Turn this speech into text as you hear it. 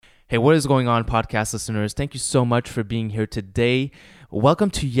Hey, what is going on, podcast listeners? Thank you so much for being here today. Welcome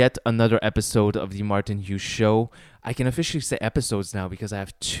to yet another episode of the Martin Hyu Show. I can officially say episodes now because I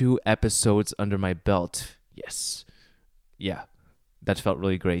have 2 episodes under my belt. Yes. Yeah, that felt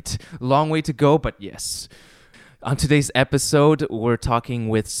really great. Long way to go, but yes. On today's episode, we're talking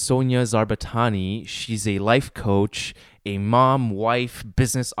with Sonia Zarbatany. She's a life coach, a mom, wife,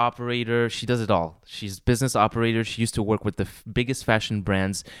 business operator. She does it all. She's a business operator. She used to work with the biggest fashion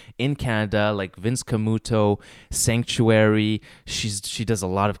brands in Canada, like Vince Camuto, Sanctuary. She does a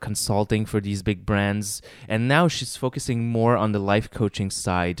lot of consulting for these big brands. And now she's focusing more on the life coaching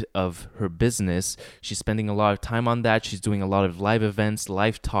side of her business. She's spending a lot of time on that. She's doing a lot of live events,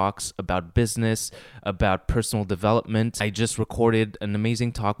 live talks about business, about personal development. I just recorded an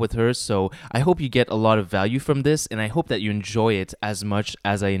amazing talk with her, so I hope you get a lot of value from this, and I hope that you enjoy it as much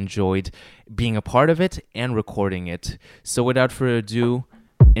as I enjoyed being a part of it and recording it. So without further ado,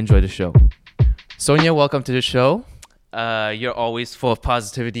 enjoy the show. Sonia, welcome to the show. You're always full of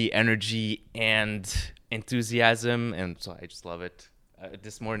positivity, energy, and enthusiasm, and so I just love it.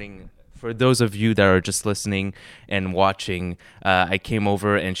 This morning, for those of you that are just listening and watching, I came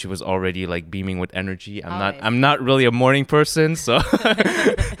over and she was already like beaming with energy. I'm not really a morning person, so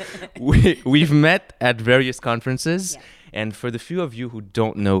we've met at various conferences. Yeah. And for the few of you who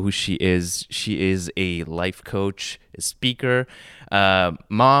don't know who she is a life coach, a speaker,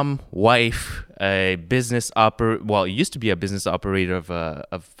 mom, wife, a business used to be a business operator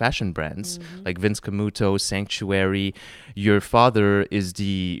of fashion brands like Vince Camuto, Sanctuary. Your father is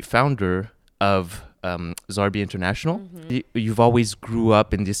the founder of Zarbi International. You've always grew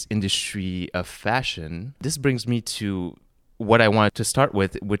up in this industry of fashion. This brings me to what I wanted to start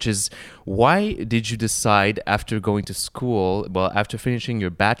with, which is, why did you decide after going to school, after finishing your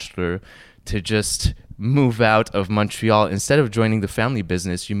bachelor, to just move out of Montreal? Instead of joining the family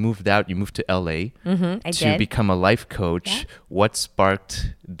business, you moved to LA to become a life coach. Yeah. What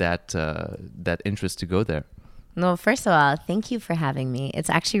sparked that interest to go there? Well, first of all, thank you for having me. It's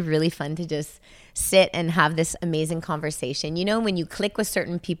actually really fun to just sit and have this amazing conversation. You know, when you click with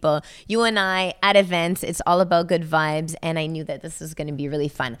certain people, you and I at events, it's all about good vibes. And I knew that this was going to be really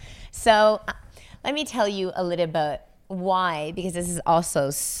fun. So let me tell you a little bit why, because this is also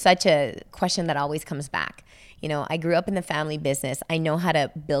such a question that always comes back. You know, I grew up in the family business. I know how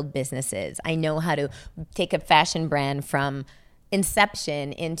to build businesses. I know how to take a fashion brand from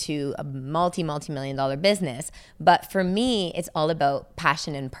inception into a multi-million dollar business. But for me, it's all about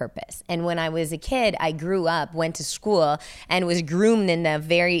passion and purpose. And when I was a kid, I grew up, went to school, and was groomed in a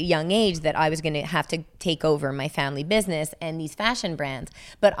very young age that I was going to have to take over my family business and these fashion brands.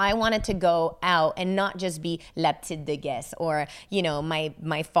 But I wanted to go out and not just be la petite de guesse or, you know,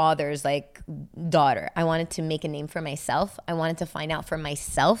 my father's like daughter. I wanted to make a name for myself. I wanted to find out for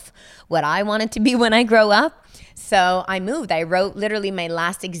myself what I wanted to be when I grow up. So I moved. I wrote literally my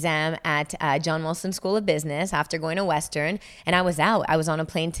last exam at John Wilson School of Business after going to Western, and I was out. I was on a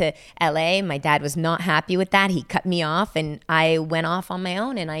plane to LA. My dad was not happy with that. He cut me off, and I went off on my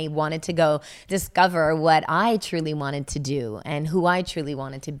own, and I wanted to go discover what I truly wanted to do and who I truly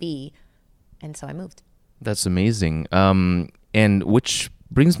wanted to be. And so I moved. That's amazing. And which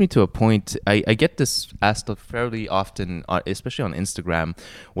brings me to a point, I get this asked fairly often, especially on Instagram,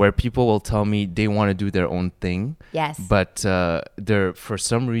 where people will tell me they want to do their own thing. Yes. But for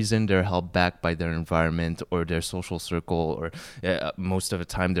some reason, they're held back by their environment or their social circle, or most of the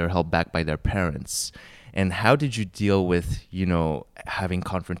time they're held back by their parents. And how did you deal with, you know, having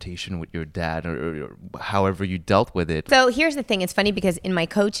confrontation with your dad or however you dealt with it? So here's the thing. It's funny because in my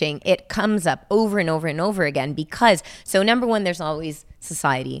coaching, it comes up over and over and over again because, so number one, there's always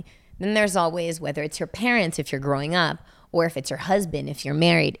society. Then there's always, whether it's your parents if you're growing up, or if it's your husband, if you're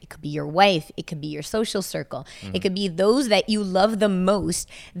married, it could be your wife, it could be your social circle. It could be those that you love the most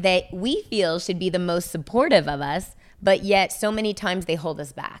that we feel should be the most supportive of us, but yet so many times they hold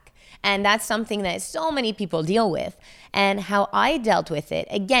us back. And that's something that so many people deal with. And how I dealt with it,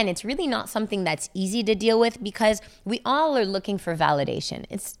 again, it's really not something that's easy to deal with because we all are looking for validation.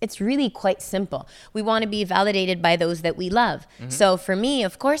 It's really quite simple. We want to be validated by those that we love. So for me,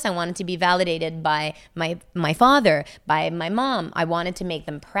 of course, I wanted to be validated by my father, by my mom. I wanted to make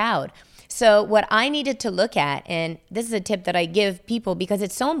them proud. So what I needed to look at, and this is a tip that I give people because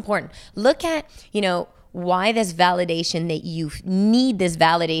it's so important, look at, you know, why this validation that you need this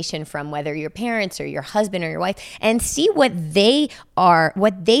validation from, whether your parents or your husband or your wife, and see what they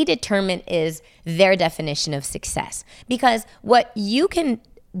determine is their definition of success. Because what you can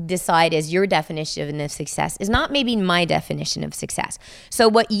decide is your definition of success is not maybe my definition of success. So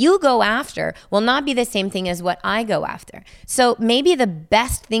what you go after will not be the same thing as what I go after. So maybe the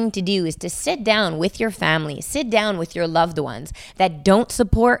best thing to do is to sit down with your family, sit down with your loved ones that don't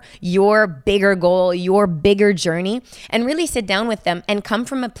support your bigger goal, your bigger journey, and really sit down with them and come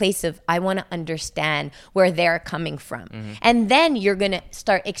from a place of, I want to understand where they're coming from. And then you're going to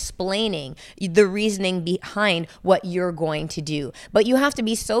start explaining the reasoning behind what you're going to do. But you have to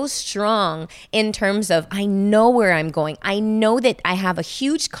be so strong in terms of, I know where I'm going. I know that I have a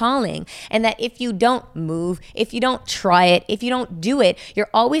huge calling, and that if you don't move, if you don't try it, if you don't do it, you're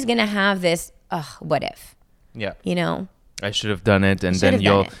always going to have this, what if? Yeah. You know? I should have done it, and then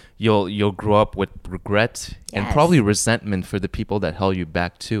you'll grow up with regret and probably resentment for the people that held you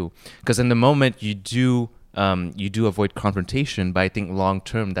back too. Because in the moment you do avoid confrontation, but I think long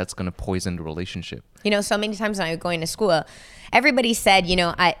term that's going to poison the relationship. You know, so many times when I was going to school, everybody said, you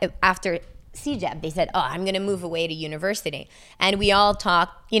know, after CJEP, they said, I'm going to move away to university. And we all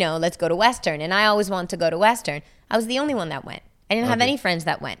talked, you know, let's go to Western. And I always wanted to go to Western. I was the only one that went. I didn't have any friends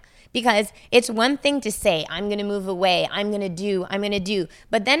that went. Because it's one thing to say, I'm going to move away, I'm going to do.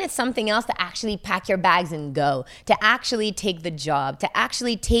 But then it's something else to actually pack your bags and go, to actually take the job, to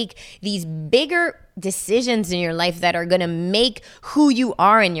actually take these bigger decisions in your life that are going to make who you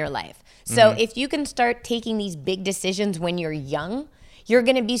are in your life. So if you can start taking these big decisions when you're young, you're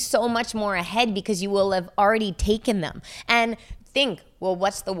going to be so much more ahead because you will have already taken them. And think, well,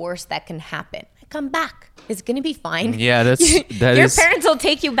 what's the worst that can happen? Come back. It's going to be fine. Yeah, your parents will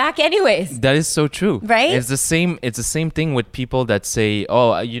take you back anyways. That is so true. Right? It's the same thing with people that say,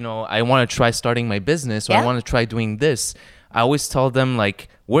 you know, I want to try starting my business, or I want to try doing this. I always tell them, like,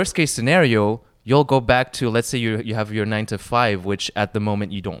 worst case scenario, you'll go back to, let's say you have your 9 to 5, which at the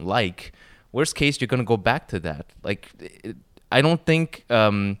moment you don't like. Worst case, you're going to go back to that. Like, I don't think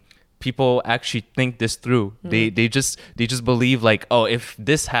people actually think this through. They just believe, like, if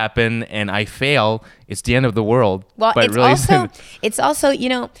this happened and I fail, it's the end of the world. Well, but it's also, you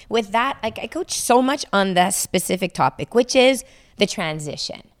know, with that, like, I coach so much on that specific topic, which is the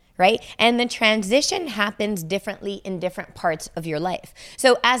transition. Right? And the transition happens differently in different parts of your life.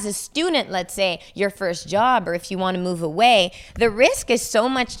 So as a student, let's say your first job, or if you want to move away, the risk is so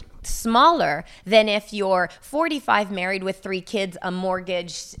much smaller than if you're 45, married with 3 kids, a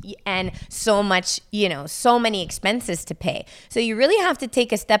mortgage, and so much, you know, so many expenses to pay. So you really have to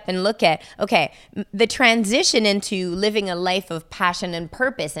take a step and look at, okay, the transition into living a life of passion and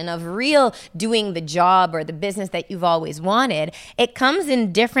purpose and of real doing the job or the business that you've always wanted. It comes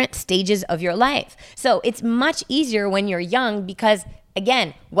in different stages of your life. So it's much easier when you're young because,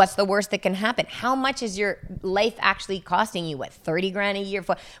 again, what's the worst that can happen? How much is your life actually costing you? What, 30 grand a year?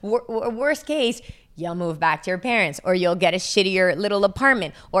 For worst case, you'll move back to your parents, or you'll get a shittier little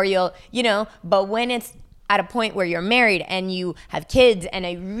apartment, or you'll, you know, but when it's at a point where you're married and you have kids and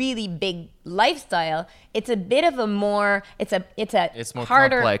a really big lifestyle, it's a bit of a more, it's more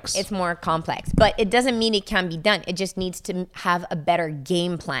harder, complex. It's more complex, but it doesn't mean it can be done. It just needs to have a better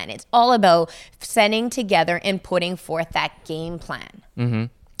game plan. It's all about setting together and putting forth that game plan. Mm-hmm.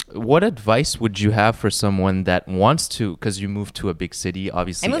 What advice would you have for someone that wants to, because you moved to a big city,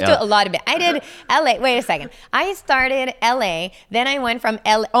 obviously. I moved to a lot of it. I did LA. Wait a second. I started LA. Then I went from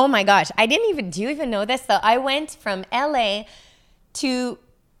LA. Oh my gosh. Do you even know this? So I went from LA to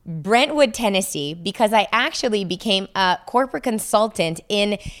Brentwood, Tennessee, because I actually became a corporate consultant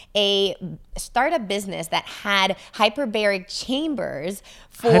in a startup business that had hyperbaric chambers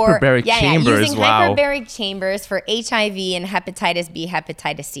for using hyperbaric chambers for HIV and hepatitis B,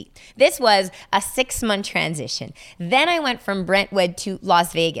 hepatitis C. This was a 6-month transition. Then I went from Brentwood to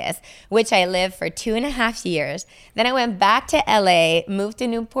Las Vegas, which I lived for 2.5 years. Then I went back to LA, moved to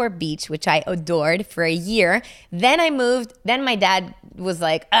Newport Beach, which I adored, for a year. Then my dad was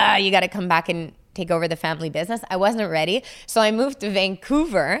like, you got to come back and take over the family business. I wasn't ready. So I moved to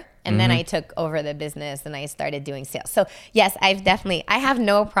Vancouver, and then I took over the business and I started doing sales. So yes, I have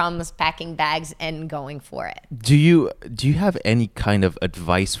no problems packing bags and going for it. Do you have any kind of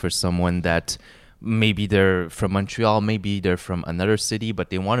advice for someone that maybe they're from Montreal, maybe they're from another city, but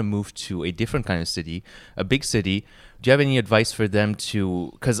they want to move to a different kind of city, a big city? Do you have any advice for them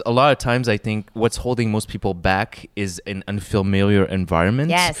because a lot of times I think what's holding most people back is an unfamiliar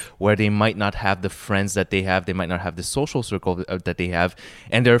environment where they might not have the friends that they have, they might not have the social circle that they have,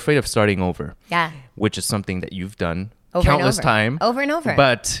 and they're afraid of starting over. Yeah. Which is something that you've done countless times. Over and over.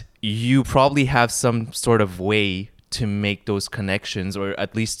 But you probably have some sort of way to make those connections, or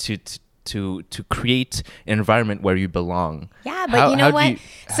at least to create an environment where you belong. Yeah, but you know what?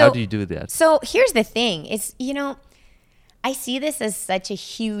 How do you do that? So here's the thing. It's, you know, I see this as such a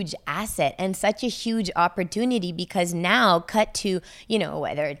huge asset and such a huge opportunity, because now, cut to,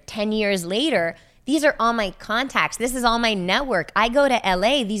 whether 10 years later, these are all my contacts. This is all my network. I go to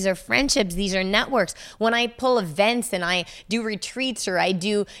LA. These are friendships. These are networks. When I pull events and I do retreats, or I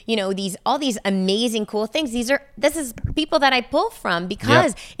do, all these amazing cool things, this is people that I pull from,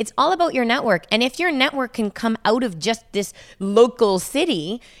 because it's all about your network. And if your network can come out of just this local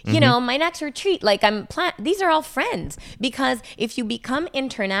city, my next retreat, these are all friends, because if you become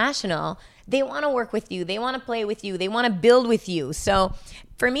international, they want to work with you. They want to play with you. They want to build with you. So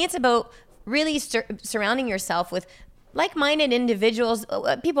for me, it's about really surrounding yourself with like-minded individuals.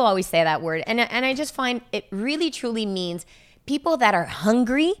 People always say that word. And I just find it really truly means people that are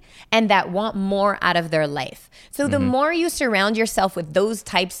hungry and that want more out of their life. So the more you surround yourself with those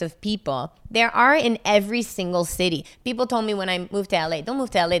types of people, there are in every single city. People told me when I moved to LA, don't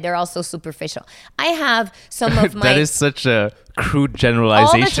move to LA, they're all so superficial. I have some of my... That is such a crude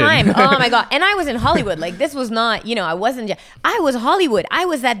generalization. All the time. Oh my God. And I was in Hollywood. This was not, I was Hollywood. I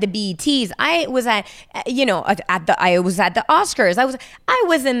was at the BETs. I was at I was at the Oscars. I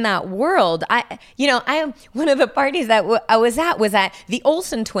was in that world. One of the parties that I was at the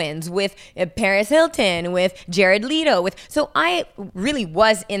Olsen twins with Paris Hilton, with Jared Leto, so I really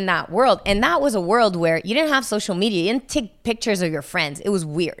was in that world. And that was a world where you didn't have social media. You didn't take pictures of your friends. It was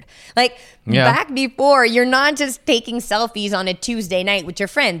weird. Back before, you're not just taking selfies on a Tuesday night with your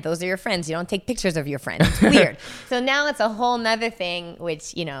friend. Those are your friends. You don't take pictures of your friends. It's weird. So now it's a whole nother thing,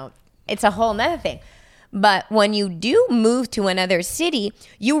 which, it's a whole nother thing. But when you do move to another city,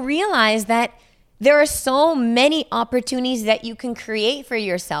 you realize that there are so many opportunities that you can create for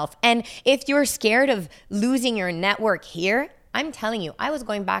yourself. And if you're scared of losing your network here, I'm telling you, I was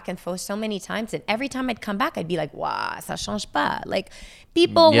going back and forth so many times, and every time I'd come back, I'd be like, wow, ça change pas.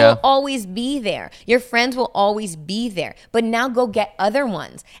 People will always be there. Your friends will always be there. But now go get other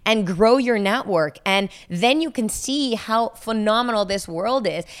ones and grow your network. And then you can see how phenomenal this world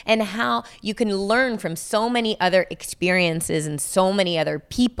is, and how you can learn from so many other experiences and so many other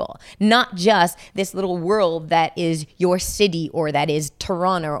people, not just this little world that is your city, or that is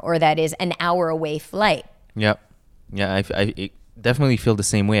Toronto, or that is an hour away flight. Yep. Yeah, I definitely feel the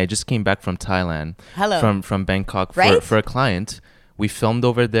same way. I just came back from Thailand. Hello. From Bangkok right? for a client. We filmed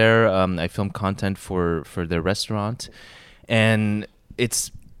over there. I filmed content for their restaurant, and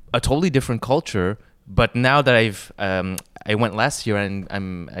it's a totally different culture. But now that I went last year,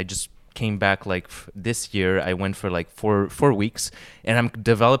 and I just came back this year. I went for 4 weeks, and I'm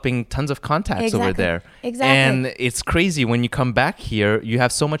developing tons of contacts over there. Exactly. And it's crazy when you come back here. You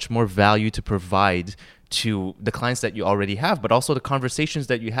have so much more value to provide to the clients that you already have, but also the conversations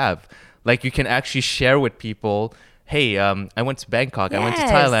that you have. You can actually share with people, hey, I went to Bangkok, I went to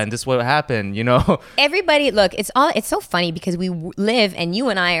Thailand, this is what happened, Everybody, look, it's so funny, because we live, and you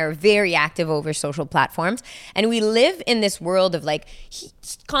and I are very active over social platforms, and we live in this world of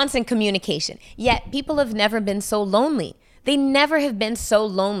constant communication, yet people have never been so lonely. They never have been so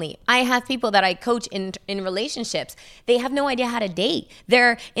lonely. I have people that I coach in relationships. They have no idea how to date.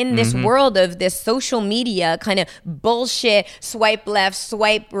 They're in this world of this social media kind of bullshit, swipe left,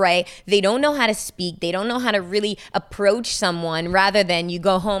 swipe right. They don't know how to speak. They don't know how to really approach someone, rather than you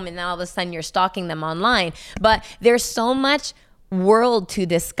go home and then all of a sudden you're stalking them online. But there's so much world to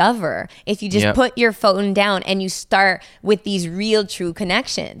discover if you just put your phone down and you start with these real true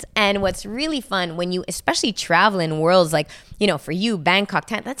connections. And what's really fun when you especially travel in worlds for you, Bangkok,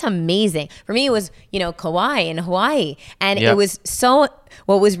 that's amazing. For me, it was, Kauai in Hawaii. And it was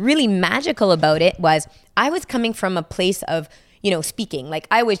what was really magical about it was I was coming from a place of, speaking.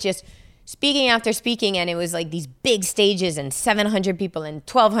 I was just speaking after speaking, and it was these big stages and 700 people and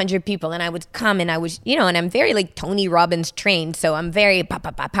 1,200 people, and I would come, and I was, and I'm very Tony Robbins trained, so I'm very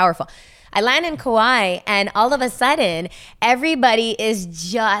powerful. I land in Kauai, and all of a sudden, everybody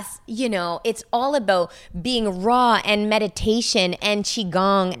is just, it's all about being raw and meditation and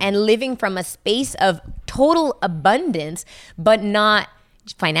qigong and living from a space of total abundance, but not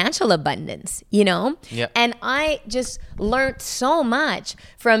financial abundance, And I just learned so much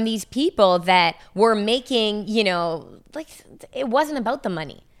from these people that were making, it wasn't about the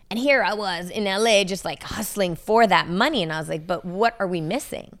money. And here I was in LA just hustling for that money. And I was like, but what are we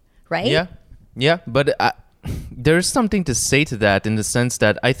missing? Right? Yeah. But there's something to say to that, in the sense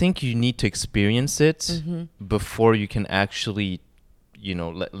that I think you need to experience it before you can actually,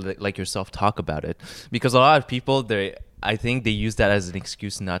 like yourself, talk about it. Because a lot of people, I think they use that as an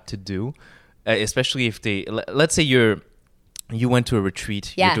excuse not to do, especially if let's say you're you went to a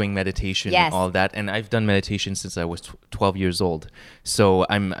retreat, Yeah. you're doing meditation Yes. and all that. And I've done meditation since I was 12 years old. So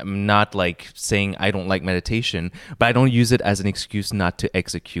I'm not like saying I don't like meditation, but I don't use it as an excuse not to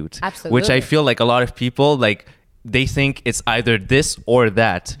execute. Absolutely. Which I feel like a lot of people, like, they think it's either this or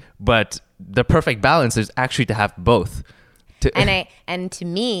that, but the perfect balance is actually to have both. And to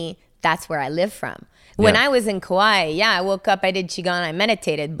me, that's where I live from. When Yeah. I was in Kauai, I woke up, I did Qigong, I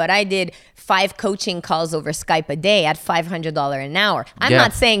meditated, but I did 5 coaching calls over Skype a day at $500 an hour. I'm Yeah.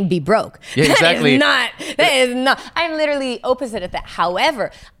 not saying be broke. Yeah, exactly. That is not, I'm literally opposite of that. However,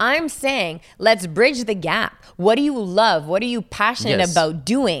 I'm saying let's bridge the gap. What do you love? What are you passionate Yes. about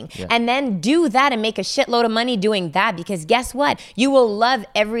doing? Yeah. And then do that and make a shitload of money doing that, because guess what? You will love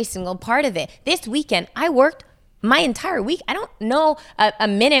every single part of it. This weekend, I worked my entire week. I don't know a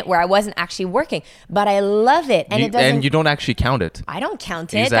minute where I wasn't actually working, but I love it. And it doesn't. And you don't actually count it. I don't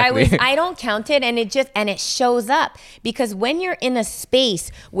count it. Exactly. I don't count it, and it shows up, because when you're in a space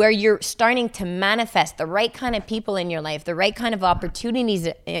where you're starting to manifest the right kind of people in your life, the right kind of opportunities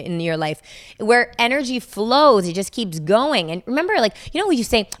in your life, where energy flows, it just keeps going. And remember, like, when you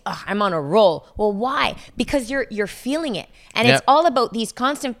say, "Oh, I'm on a roll." Well, why? Because you're feeling it, and it's Yep. all about these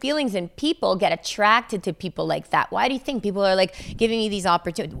constant feelings. And people get attracted to people like that. Why do you think people are like giving me these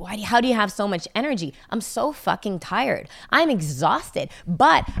opportunities? How do you have so much energy? I'm so fucking tired. I'm exhausted,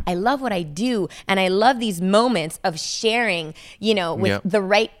 but I love what I do. And I love these moments of sharing, with Yep. the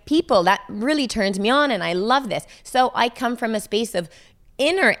right people. That really turns me on. And I love this. So I come from a space of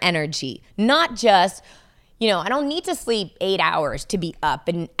inner energy, not just, I don't need to sleep 8 hours to be up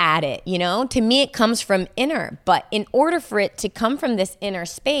and at it, To me, it comes from inner. But in order for it to come from this inner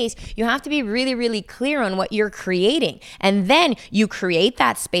space, you have to be really, really clear on what you're creating. And then you create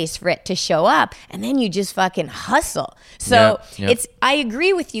that space for it to show up. And then you just fucking hustle. So Yeah. I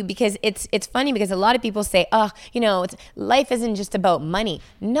agree with you, because it's funny, because a lot of people say, life isn't just about money.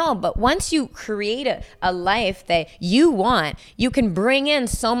 No, but once you create a life that you want, you can bring in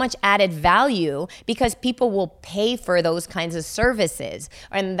so much added value, because people will pay for those kinds of services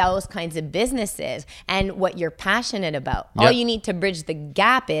and those kinds of businesses and what you're passionate about. Yep. All you need to bridge the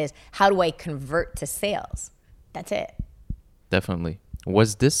gap is, how do I convert to sales? That's it. Definitely.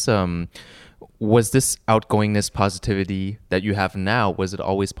 Was this outgoingness, positivity that you have now, was it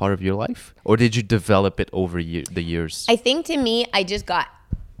always part of your life, or did you develop it over the years? I think, to me, I just got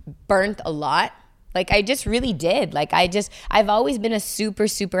burnt a lot. Like, I just really did. Like, I've always been a super,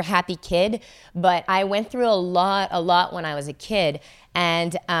 super happy kid, but I went through a lot when I was a kid.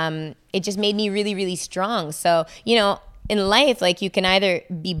 And it just made me really, really strong. So, in life, like, you can either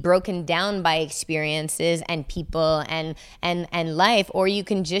be broken down by experiences and people and life, or you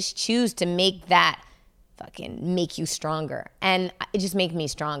can just choose to make that fucking make you stronger. And it just made me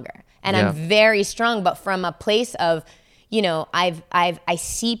stronger. And Yeah. I'm very strong, but from a place of, I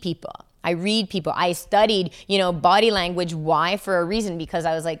see people. I read people. I studied, body language. Why? For a reason, because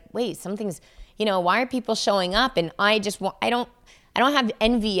I was like, wait, something's, why are people showing up? And I don't have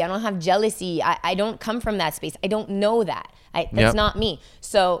envy. I don't have jealousy. I don't come from that space. I don't know that. That's Yep. not me.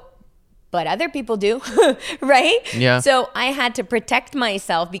 So, but other people do, right? Yeah. So I had to protect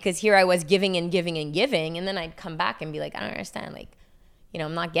myself, because here I was giving and giving and giving. And then I'd come back and be like, I don't understand. Like,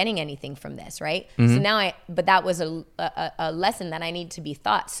 I'm not getting anything from this, right? Mm-hmm. So now but that was a lesson that I need to be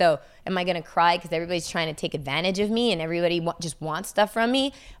taught. So am I going to cry because everybody's trying to take advantage of me and everybody just wants stuff from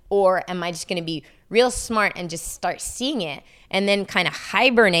me? Or am I just going to be real smart and just start seeing it, and then kind of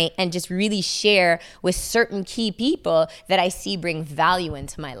hibernate and just really share with certain key people that I see bring value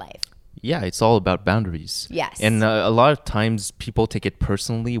into my life? Yeah, it's all about boundaries. Yes. And a lot of times people take it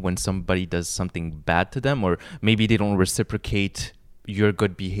personally when somebody does something bad to them, or maybe they don't reciprocate your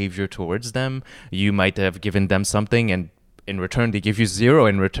good behavior towards them. You might have given them something, and in return they give you zero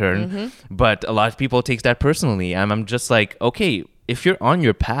in return. Mm-hmm. But a lot of people take that personally. I'm just like, okay, if you're on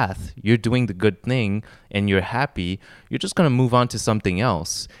your path, you're doing the good thing and you're happy, you're just going to move on to something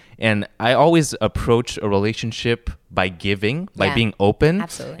else. And I always approach a relationship by giving, by Yeah. being open.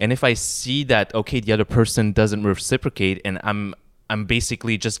 Absolutely. And if I see that, okay, the other person doesn't reciprocate, and I'm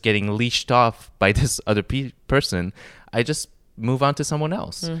basically just getting leashed off by this other person, I just move on to someone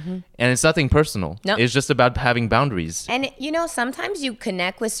else. Mm-hmm. And it's nothing personal. No. It's just about having boundaries. And sometimes you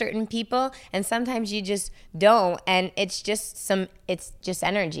connect with certain people and sometimes you just don't. And it's just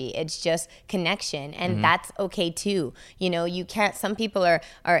energy. It's just connection. And that's okay too. You can't, some people are,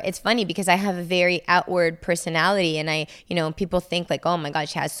 it's funny because I have a very outward personality, and people think like, oh my God,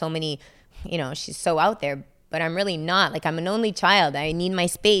 she has so many, she's so out there. but I'm really not. Like, I'm an only child. I need my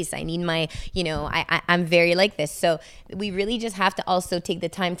space. I need my, I'm very like this. So we really just have to also take the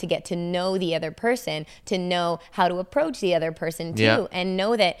time to get to know the other person, to know how to approach the other person too, and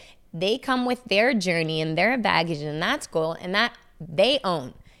know that they come with their journey and their baggage, and that's goal, and that they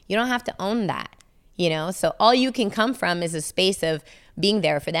own. You don't have to own that, So all you can come from is a space of being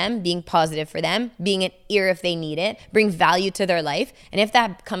there for them, being positive for them, being an ear if they need it, bring value to their life. And if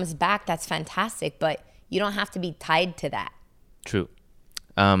that comes back, that's fantastic. But you don't have to be tied to that. True.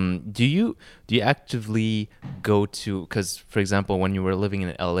 Do you actively go to, because for example, when you were living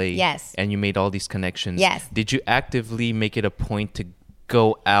in LA, yes, and you made all these connections, yes, did you actively make it a point to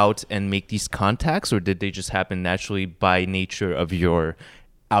go out and make these contacts, or did they just happen naturally by nature of your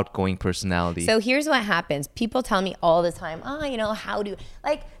outgoing personality? So here's what happens. People tell me all the time,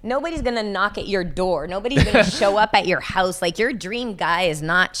 nobody's going to knock at your door. Nobody's going to show up at your house. Like, your dream guy is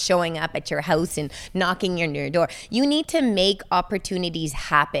not showing up at your house and knocking on your door. You need to make opportunities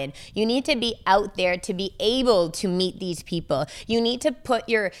happen. You need to be out there to be able to meet these people. You need to put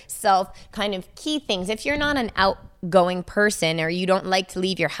yourself kind of key things. If you're not an outgoing person, or you don't like to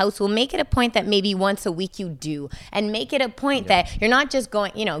leave your house, we'll make it a point that maybe once a week you do, and make it a point that you're not just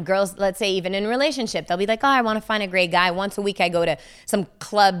going, girls, let's say even in a relationship, they'll be like, I want to find a great guy. Once a week I go to some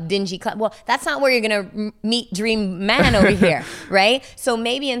club, dingy club. Well, that's not where you're going to meet dream man over here, right? So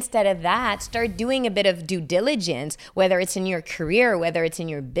maybe instead of that, start doing a bit of due diligence, whether it's in your career, whether it's in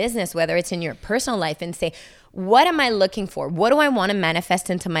your business, whether it's in your personal life, and say, what am I looking for? What do I want to manifest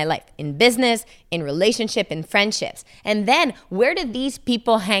into my life, in business, in relationship, in friendships? And then where do these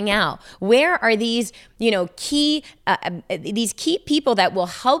people hang out? Where are these, key people that will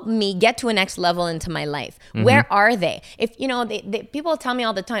help me get to a next level into my life? Mm-hmm. Where are they? If, people tell me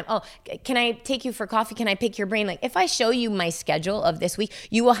all the time, can I take you for coffee? Can I pick your brain? Like, if I show you my schedule of this week,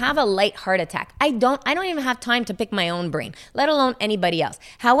 you will have a light heart attack. I don't even have time to pick my own brain, let alone anybody else.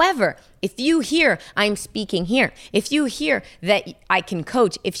 However, if you hear I'm speaking here, if you hear that I can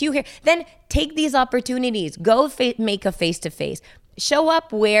coach, if you hear, then take these opportunities, go make a face-to-face. Show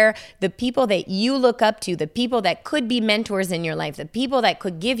up where the people that you look up to, the people that could be mentors in your life, the people that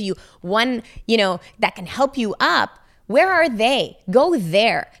could give you one, that can help you up. Where are they? Go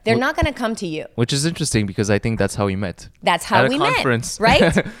there. They're not going to come to you. Which is interesting, because I think that's how we met. That's how we met,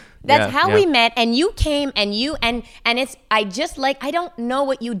 right? That's how we met, and you came, and it's, I don't know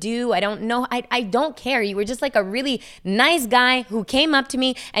what you do. I don't know. I don't care. You were just like a really nice guy who came up to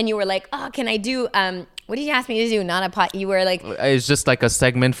me, and you were like, can I do, what did you ask me to do? Not a pot. You were like, it's just like a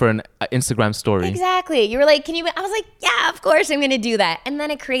segment for an Instagram story. Exactly. You were like, I was like, yeah, of course I'm going to do that. And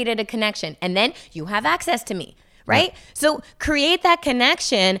then it created a connection, and then you have access to me. Right? So create that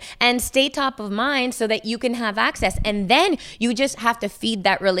connection and stay top of mind so that you can have access. And then you just have to feed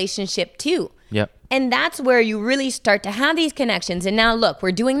that relationship too. Yep. And that's where you really start to have these connections. And now look,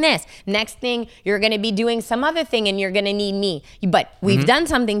 we're doing this. Next thing, you're going to be doing some other thing, and you're going to need me. But we've done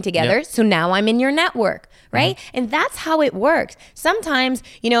something together. Yep. So now I'm in your network, right? And that's how it works. Sometimes,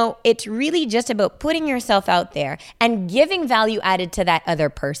 it's really just about putting yourself out there and giving value added to that other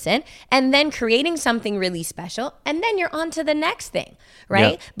person, and then creating something really special. And then you're on to the next thing,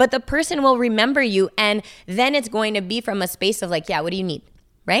 right? Yep. But the person will remember you. And then it's going to be from a space of like, yeah, what do you need?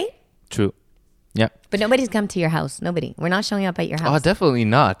 Right? True. Yeah. But nobody's come to your house. Nobody. We're not showing up at your house. Oh, definitely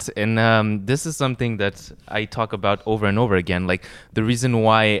not. And this is something that I talk about over and over again. Like, the reason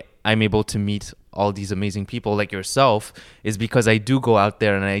why I'm able to meet all these amazing people like yourself is because I do go out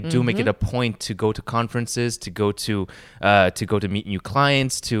there, and I do make it a point to go to conferences, to go to meet new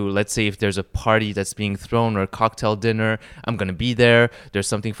clients, to, let's say, if there's a party that's being thrown or a cocktail dinner, I'm going to be there. There's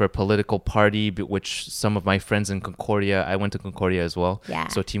something for a political party, which some of my friends in Concordia, I went to Concordia as well. Yeah.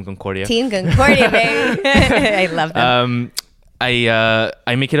 So Team Concordia. Team Concordia, baby. I love them.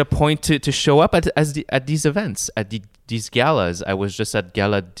 I make it a point to show up at these events, at these galas. I was just at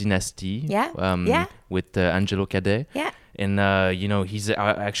Gala Dynasty with Angelo Cadet. Yeah. And, he's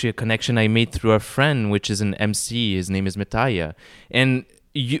actually a connection I made through a friend, which is an MC. His name is Mitaya. And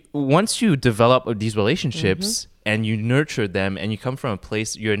once you develop these relationships and you nurture them, and you come from a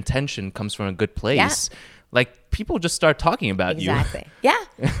place, your intention comes from a good place, like, people just start talking about you. Exactly. Yeah,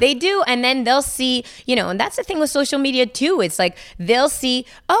 they do. And then they'll see, and that's the thing with social media too. It's like, they'll see,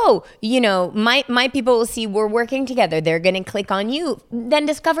 my people will see we're working together. They're going to click on you, then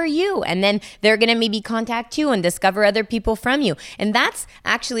discover you. And then they're going to maybe contact you and discover other people from you. And that's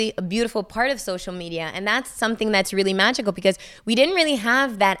actually a beautiful part of social media. And that's something that's really magical, because we didn't really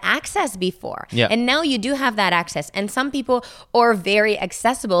have that access before. Yeah. And now you do have that access. And some people are very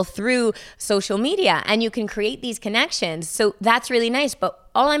accessible through social media, and you can create these connections. So that's really nice. But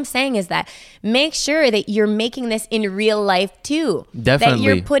all I'm saying is that make sure that you're making this in real life too. Definitely. That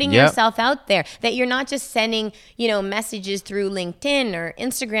you're putting yourself out there, that you're not just sending, messages through LinkedIn or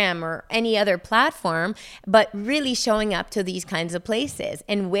Instagram or any other platform, but really showing up to these kinds of places.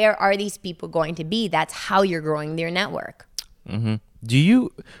 And where are these people going to be? That's how you're growing your network. Mm-hmm. Do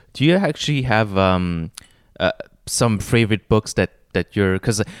you actually have some favorite books that you're,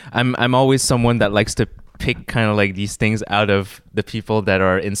 because I'm always someone that likes to pick kind of like these things out of the people that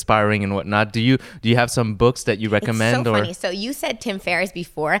are inspiring and whatnot. Do you have some books that you recommend? It's so funny. So you said Tim Ferriss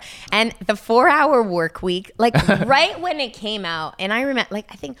before, and the 4-Hour Work Week, like right when it came out, and I remember, like,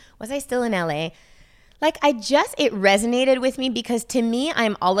 I think, was I still in LA? Like, it resonated with me because to me,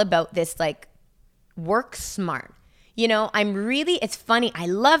 I'm all about this, like, work smart. It's funny. I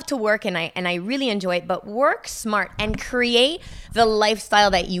love to work and I really enjoy it, but work smart and create the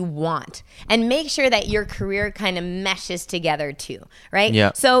lifestyle that you want and make sure that your career kind of meshes together too, right?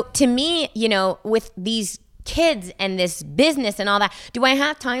 Yeah. So to me, with these kids and this business and all that, do I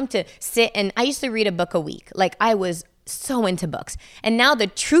have time to sit and I used to read a book a week. Like I was so into books. And now the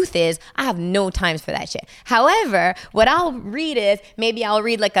truth is I have no time for that shit. However, what I'll read is maybe I'll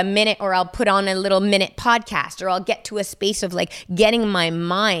read like a minute or I'll put on a little minute podcast or I'll get to a space of like getting my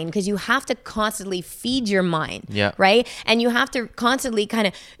mind, because you have to constantly feed your mind, right? And you have to constantly kind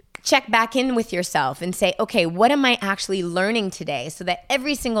of check back in with yourself and say, okay, what am I actually learning today? So that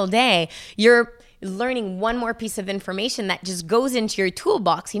every single day you're learning one more piece of information that just goes into your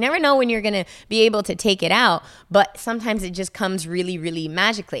toolbox. You never know when you're going to be able to take it out, but sometimes it just comes really, really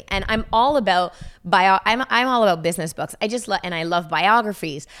magically. And I'm all about I'm all about business books. And I love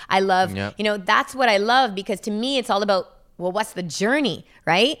biographies. I love, that's what I love, because to me it's all about, well, what's the journey,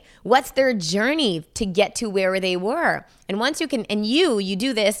 right? What's their journey to get to where they were? And once you can, and you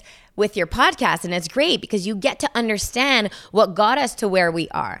do this with your podcast, and it's great because you get to understand what got us to where we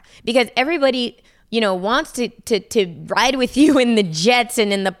are. Because everybody, wants to ride with you in the jets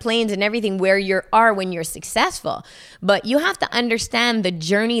and in the planes and everything where you are when you're successful. But you have to understand the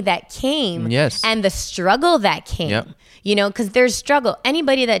journey that came and the struggle that came, because there's struggle.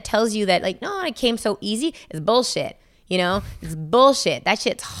 Anybody that tells you that like, no, it came so easy is bullshit. It's bullshit. That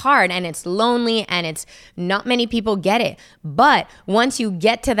shit's hard and it's lonely and it's not many people get it. But once you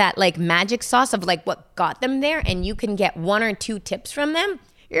get to that like magic sauce of like what got them there and you can get 1 or 2 tips from them,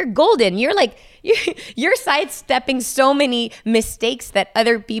 you're golden. You're like, you're sidestepping so many mistakes that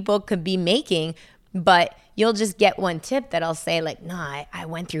other people could be making, but you'll just get one tip that'll say like, no, I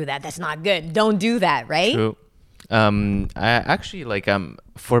went through that. That's not good. Don't do that, right? True. I actually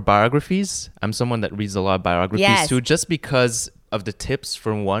for biographies, I'm someone that reads a lot of biographies too, just because of the tips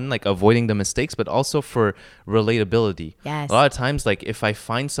for one, like avoiding the mistakes, but also for relatability. Yes. A lot of times, like if I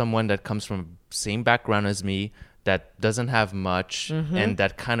find someone that comes from same background as me, that doesn't have much and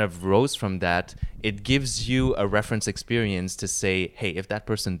that kind of rose from that, it gives you a reference experience to say, hey, if that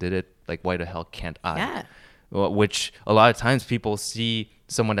person did it, like why the hell can't I? Yeah. Well, which a lot of times people see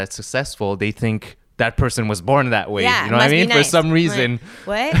someone that's successful, they think that person was born that way. Yeah, you know what I mean? nice. For some reason.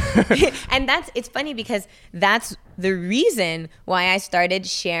 Like, what? And it's funny because that's the reason why I started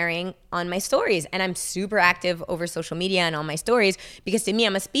sharing on my stories. And I'm super active over social media and on my stories because to me,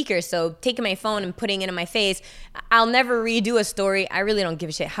 I'm a speaker. So taking my phone and putting it in my face, I'll never redo a story. I really don't give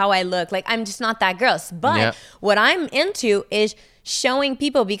a shit how I look. Like, I'm just not that girl. But what I'm into is showing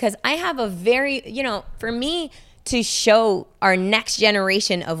people, because I have a very, for me, to show our next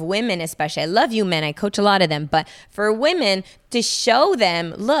generation of women, especially, I love you men, I coach a lot of them, but for women, to show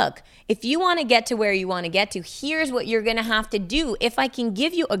them, look, if you want to get to where you want to get to, here's what you're going to have to do. If I can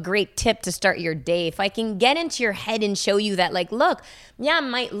give you a great tip to start your day, if I can get into your head and show you that, like, look, yeah, it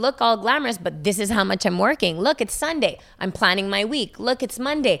might look all glamorous, but this is how much I'm working. Look, it's Sunday. I'm planning my week. Look, it's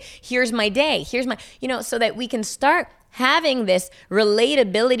Monday. Here's my day. Here's my, so that we can start having this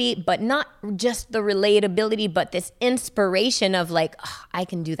relatability, but not just the relatability, but this inspiration of like, oh, I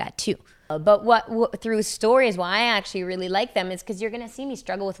can do that too. But what through stories, why I actually really like them is because you're going to see me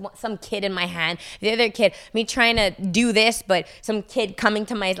struggle with some kid in my hand, the other kid, me trying to do this, but some kid coming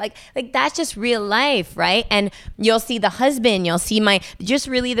to my, like that's just real life, right? And you'll see the husband, you'll see just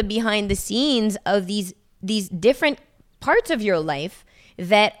really the behind the scenes of these different parts of your life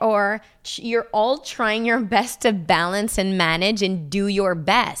that you're all trying your best to balance and manage and do your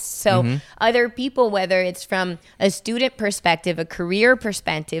best. So other people, whether it's from a student perspective, a career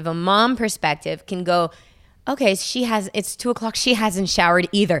perspective, a mom perspective, can go, okay, it's 2:00. She hasn't showered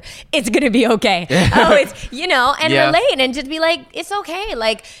either. It's going to be okay. Oh, it's, and relate and just be like, it's okay.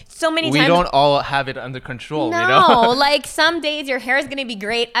 Like so many times. We don't all have it under control, No, like some days your hair is going to be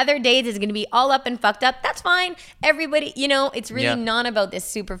great. Other days it's going to be all up and fucked up. That's fine. Everybody, it's really not about this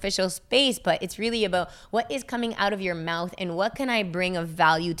superficial space, but it's really about what is coming out of your mouth and what can I bring of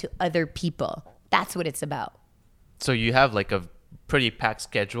value to other people. That's what it's about. So you have like a pretty packed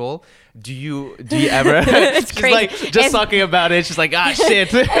schedule. Do you ever it's she's crazy. like just talking about it, she's like, shit.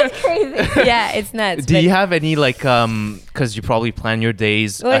 It's crazy. Yeah, it's nuts. Do you have any like because you probably plan your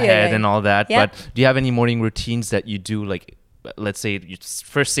days ahead and all that, but do you have any morning routines that you do, like let's say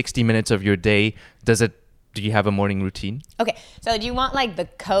first 60 minutes of your day, do you have a morning routine? Okay, so do you want like the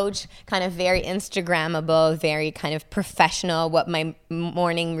coach kind of very Instagrammable, very kind of professional, what my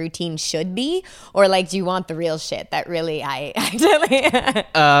morning routine should be? Or like, do you want the real shit that really I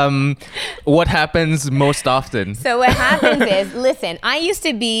actually... What happens most often? So what happens is, listen, I used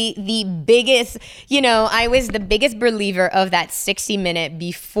to be the biggest, I was the biggest believer of that 60-minute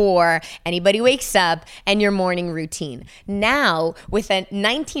before anybody wakes up and your morning routine. Now, with a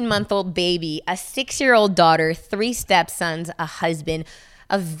 19-month-old baby, a 6-year-old daughter, 3 stepsons, a husband,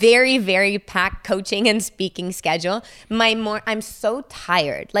 a very, very packed coaching and speaking schedule. I'm so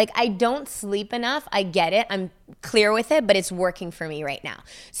tired. Like I don't sleep enough. I get it. I'm clear with it, but it's working for me right now.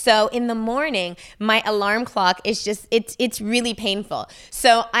 So in the morning, my alarm clock is just, it's really painful.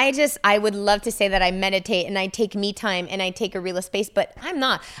 So I would love to say that I meditate and I take me time and I take a real space, but I'm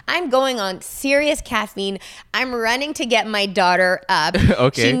not. I'm going on serious caffeine. I'm running to get my daughter up.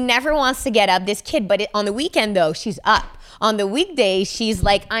 Okay. She never wants to get up, this kid, but on the weekend though, she's up. On the weekdays, she's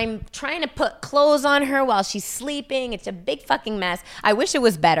like, I'm trying to put clothes on her while she's sleeping. It's a big fucking mess. I wish it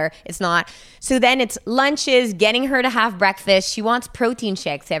was better. It's not. So then it's lunches, getting her to have breakfast. She wants protein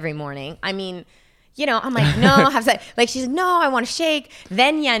shakes every morning. I mean, I'm like, no, have some. Like, she's like, no, I want a shake.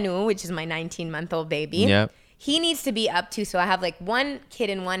 Then Yanu, which is my 19-month-old baby. Yep. He needs to be up too. So I have like one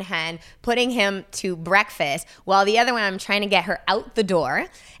kid in one hand, putting him to breakfast, while the other one I'm trying to get her out the door.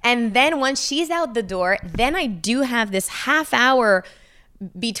 And then once she's out the door, then I do have this half hour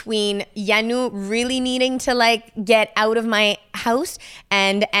between Yanu really needing to like get out of my house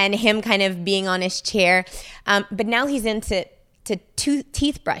and him kind of being on his chair. But now he's into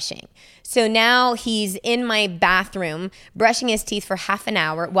teeth brushing. So now he's in my bathroom brushing his teeth for half an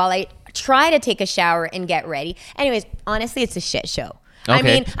hour while I try to take a shower and get ready. Anyways, honestly, it's a shit show. Okay. I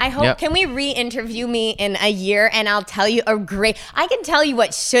mean, I hope, can we re-interview me in a year and I'll tell you I can tell you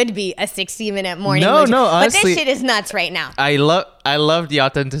what should be a 60-minute morning routine. No, honestly. But this shit is nuts right now. I love the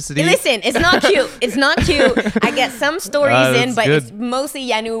authenticity. Listen, it's not cute. It's not cute. I get some stories in, but good. It's mostly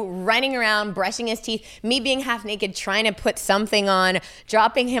Yanu running around, brushing his teeth, me being half naked, trying to put something on,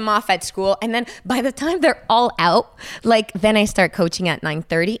 dropping him off at school. And then by the time they're all out, like then I start coaching at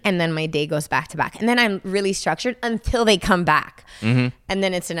 9:30 and then my day goes back to back. And then I'm really structured until they come back. Mm-hmm. And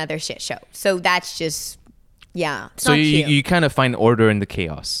then it's another shit show. So that's just, it's so not cute. you kind of find order in the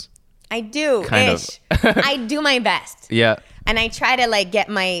chaos. I do. Kind of. I do my best. Yeah. And I try to like get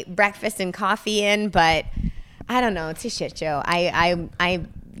my breakfast and coffee in, but I don't know. It's a shit show. I'll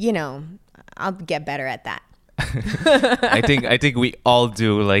get better at that. I think we all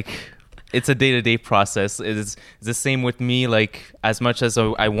do. Like, it's a day-to-day process. It's the same with me. Like, as much as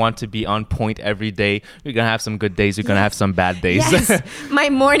I want to be on point every day, you're gonna have some good days. You're gonna have some bad days. Yes. My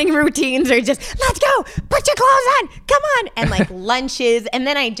morning routines are just, let's go, put your clothes on, come on, and like lunches, and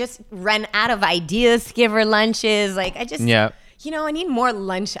then I just run out of ideas to give her lunches. Like I just, I need more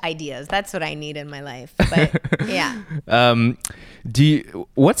lunch ideas. That's what I need in my life. But yeah.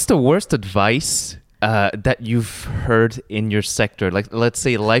 What's the worst advice that you've heard in your sector? Like, let's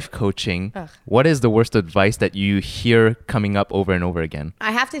say life coaching. Ugh. What is the worst advice that you hear coming up over and over again?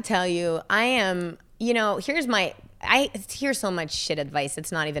 I have to tell you, I am, I hear so much shit advice.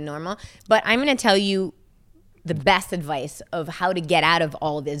 It's not even normal. But I'm going to tell you the best advice of how to get out of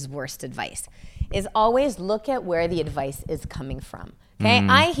all this worst advice is always look at where the advice is coming from. Okay.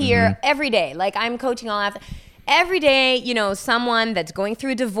 I hear every day, like I'm coaching all after. Every day, someone that's going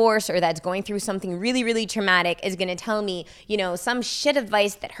through a divorce or that's going through something really, really traumatic is going to tell me, some shit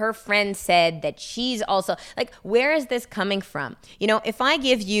advice that her friend said that she's also like, where is this coming from? If I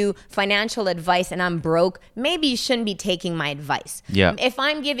give you financial advice and I'm broke, maybe you shouldn't be taking my advice. Yeah. If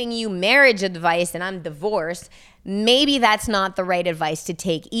I'm giving you marriage advice and I'm divorced, maybe that's not the right advice to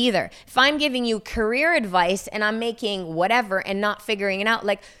take either. If I'm giving you career advice and I'm making whatever and not figuring it out,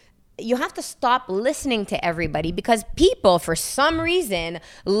 like, you have to stop listening to everybody, because people, for some reason,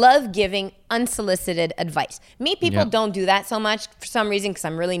 love giving unsolicited advice. Me, people don't do that so much for some reason, because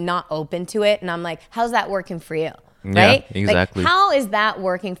I'm really not open to it. And I'm like, how's that working for you? Right? Yeah, exactly. Like, how is that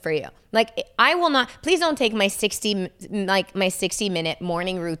working for you? Like, I will not, please don't take my 60-minute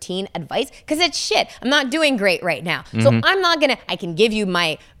morning routine advice, because it's shit. I'm not doing great right now. So I'm not going to, I can give you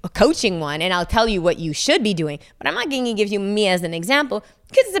my coaching one and I'll tell you what you should be doing, but I'm not going to give you me as an example,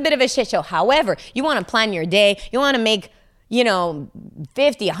 because it's a bit of a shit show. However, you want to plan your day, you want to make,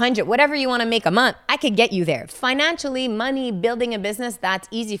 50, 100, whatever you want to make a month, I could get you there. Financially, money, building a business, that's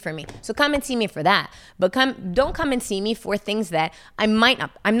easy for me. So come and see me for that. But don't come and see me for things that I might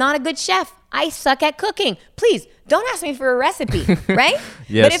not. I'm not a good chef. I suck at cooking. Please, don't ask me for a recipe, right?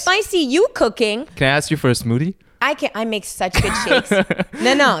 Yes. But if I see you cooking... Can I ask you for a smoothie? I make such good shakes.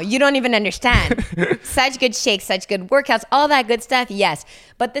 No, you don't even understand. Such good shakes, such good workouts, all that good stuff, yes.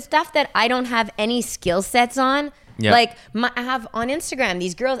 But the stuff that I don't have any skill sets on... Yep. Like I have on Instagram,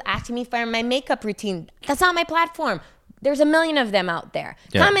 these girls asking me for my makeup routine. That's not my platform. There's a million of them out there.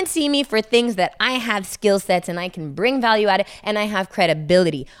 Yeah. Come and see me for things that I have skill sets and I can bring value at it, and I have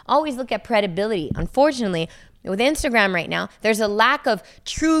credibility. Always look at credibility. Unfortunately, with Instagram right now, there's a lack of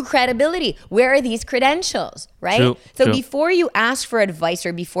true credibility. Where are these credentials, right? So before you ask for advice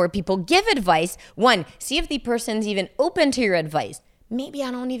or before people give advice, one, see if the person's even open to your advice. Maybe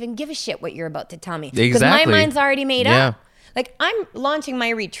I don't even give a shit what you're about to tell me. Because my mind's already made up. Like, I'm launching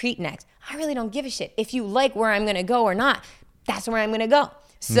my retreat next. I really don't give a shit. If you like where I'm going to go or not, that's where I'm going to go.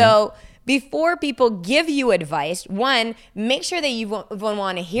 So before people give you advice, one, make sure that you won't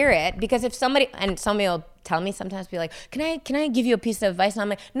want to hear it. Because if somebody will tell me sometimes, be like, can I give you a piece of advice? And I'm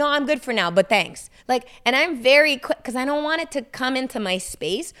like, no, I'm good for now, but thanks. Like, and I'm very quick, because I don't want it to come into my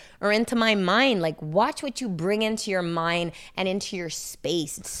space or into my mind. Like, watch what you bring into your mind and into your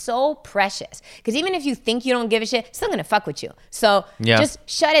space. It's so precious. Because even if you think you don't give a shit, it's still going to fuck with you. So just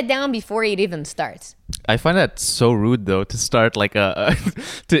shut it down before it even starts. I find that so rude, though, to start like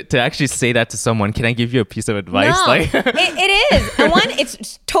to actually say that to someone. Can I give you a piece of advice? No, like it is. And one,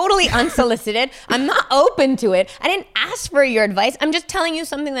 it's totally unsolicited. I'm not open to it. I didn't ask for your advice. I'm just telling you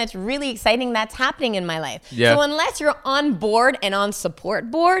something that's really exciting that's happening in my life. Yeah. So unless you're on board and on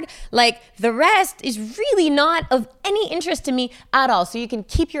support board, like, the rest is really not of any interest to me at all. So you can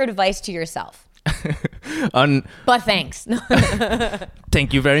keep your advice to yourself. But thanks.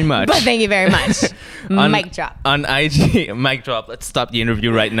 Thank you very much. But thank you very much. Mic drop. On IG, mic drop. Let's stop the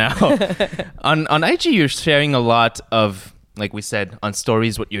interview right now. on IG, you're sharing a lot of, like we said, on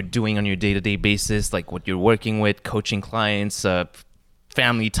stories, what you're doing on your day-to-day basis, like what you're working with, coaching clients,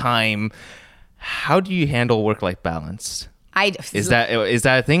 family time. How do you handle work-life balance? Is that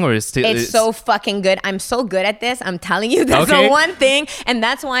a thing, or it's so fucking good? I'm so good at this. I'm telling you, that's the one thing, and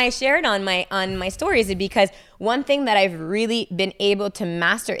that's why I shared on my stories, is because one thing that I've really been able to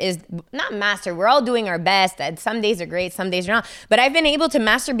master is not master. We're all doing our best. And some days are great, some days are not. But I've been able to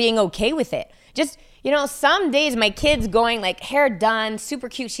master being okay with it. Just, some days my kid's going like hair done, super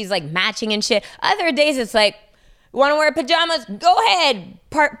cute. She's like matching and shit. Other days it's like, want to wear pajamas? Go ahead.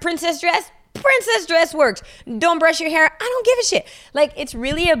 Princess dress works. Don't brush your hair. I don't give a shit. Like, it's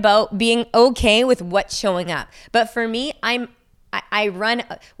really about being okay with what's showing up. But for me, I run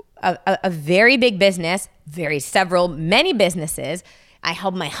a very big business, many businesses. I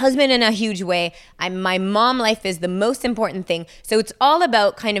help my husband in a huge way. My mom life is the most important thing. So it's all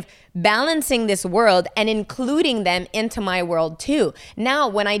about kind of balancing this world and including them into my world too. Now,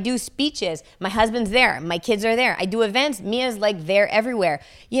 when I do speeches, my husband's there, my kids are there. I do events, Mia's like there everywhere.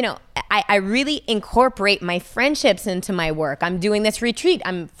 I really incorporate my friendships into my work. I'm doing this retreat.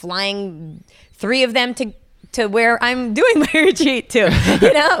 I'm flying 3 of them to where I'm doing my retreat to,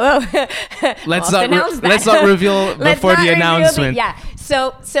 let's not reveal before the announcement.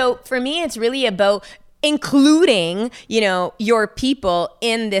 So for me, it's really about including, your people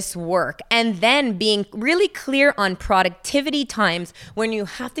in this work, and then being really clear on productivity times when you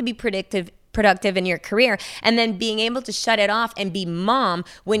have to be productive in your career, and then being able to shut it off and be mom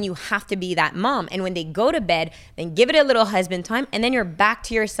when you have to be that mom. And when they go to bed, then give it a little husband time, and then you're back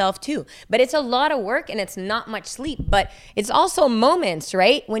to yourself too. But it's a lot of work and it's not much sleep, but it's also moments,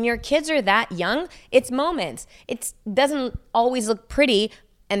 right? When your kids are that young, it's moments. It doesn't always look pretty,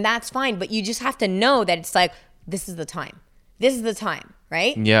 and that's fine, but you just have to know that it's like, this is the time,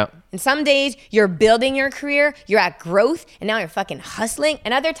 right? Yeah. And some days you're building your career, you're at growth, and now you're fucking hustling.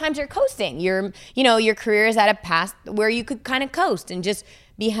 And other times you're coasting. Your career is at a path where you could kind of coast and just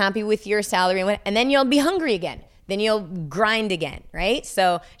be happy with your salary, and then you'll be hungry again. Then you'll grind again, right?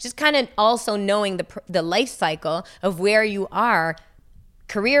 So just kind of also knowing the life cycle of where you are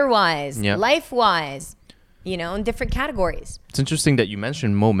career-wise, Yeah. life-wise, you know, in different categories. It's interesting that you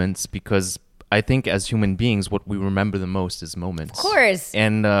mentioned moments because I think as human beings, what we remember the most is moments. Of course.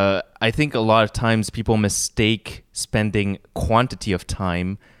 And I think a lot of times people mistake spending quantity of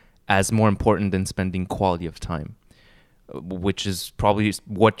time as more important than spending quality of time, which is probably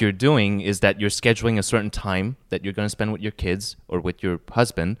what you're doing, is that you're scheduling a certain time that you're going to spend with your kids or with your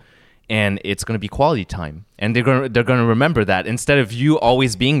husband, and it's going to be quality time. And they're going to remember that instead of you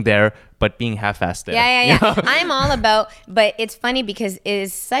always being there, but being half-assed there. Yeah. I'm all about, but it's funny because it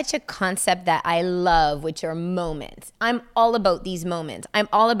is such a concept that I love, which are moments. I'm all about these moments. I'm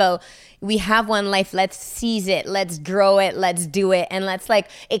all about, we have one life, let's seize it, let's grow it, let's do it, and let's like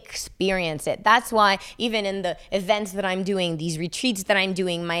experience it. That's why even in the events that I'm doing, these retreats that I'm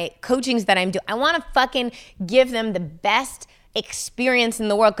doing, my coachings that I'm doing, I want to fucking give them the best experience in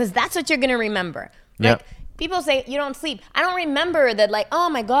the world, because that's what you're going to remember. Like, people say you don't sleep. I don't remember that, like, oh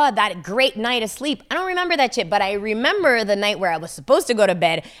my God, that great night of sleep. I don't remember that shit, but I remember the night where I was supposed to go to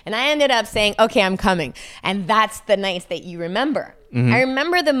bed and I ended up saying, okay, I'm coming. And that's the nights that you remember. Mm-hmm. I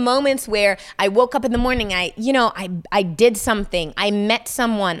remember the moments where I woke up in the morning, I did something, I met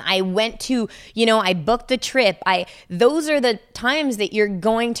someone, I went to, I booked a trip. Those are the times that you're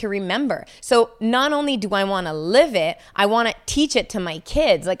going to remember. So not only do I want to live it, I want to teach it to my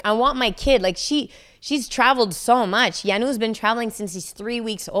kids. Like, I want my kid, like she's traveled so much. Yanu's been traveling since he's 3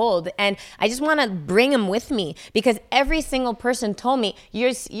 weeks old. And I just want to bring him with me, because every single person told me,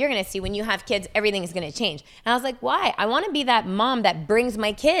 you're going to see when you have kids, everything is going to change. And I was like, why? I want to be that mom that brings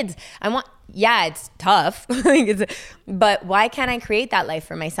my kids. It's tough, but why can't I create that life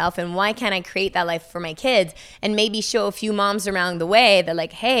for myself? And why can't I create that life for my kids? And maybe show a few moms around the way that,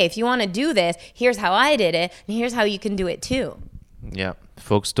 like, hey, if you want to do this, here's how I did it. And here's how you can do it too. Yeah.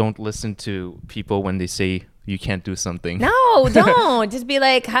 Folks, don't listen to people when they say you can't do something. No, don't. Just be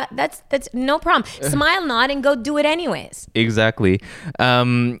like, that's no problem. Smile, nod, and go do it anyways. Exactly.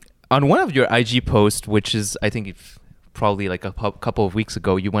 On one of your IG posts, which is, I think, probably like a couple of weeks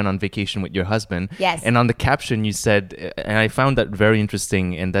ago, you went on vacation with your husband. Yes. And on the caption, you said, and I found that very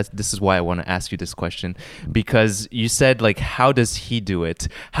interesting, and this is why I want to ask you this question, because you said, like, how does he do it?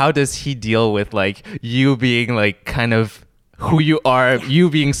 How does he deal with, like, you being, like, kind of who you are,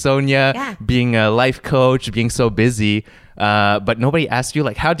 you being Sonia, being a life coach, being so busy, but nobody asked you,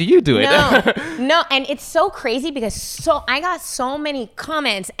 like, how do you do it? No, and it's so crazy because I got so many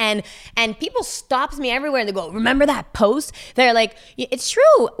comments and people stops me everywhere and they go, remember that post? They're like, it's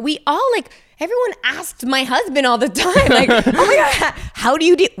true. We all, like, everyone asks my husband all the time, like, oh my God, how do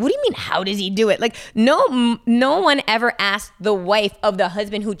you do? What do you mean, how does he do it? Like, no one ever asked the wife of the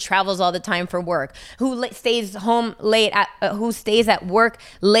husband who travels all the time for work, who stays home late, who stays at work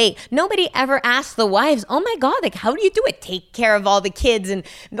late. Nobody ever asked the wives, oh my God, like, how do you do it? Take care of all the kids and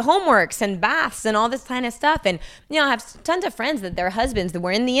the homeworks and baths and all this kind of stuff. And, I have tons of friends that their husbands that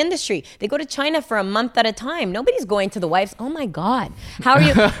were in the industry, they go to China for a month at a time. Nobody's going to the wives, oh my God, how are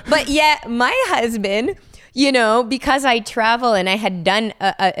you? But yet my husband, because I travel and I had done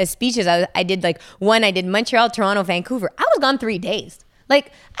a speeches, I did Montreal, Toronto, Vancouver. I was gone 3 days.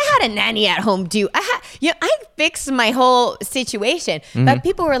 Like, I had a nanny at home too. I fixed my whole situation. Mm-hmm. But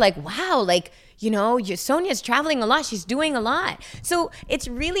people were like, wow, like, Sonia's traveling a lot. She's doing a lot. So it's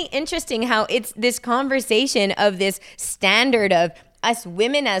really interesting how it's this conversation of this standard of us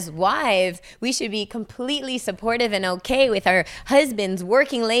women as wives, we should be completely supportive and okay with our husbands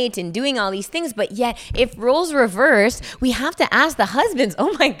working late and doing all these things. But yet, if roles reverse, we have to ask the husbands,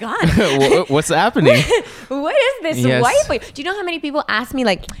 oh my God. What's happening? What is this wife? Do you know how many people ask me,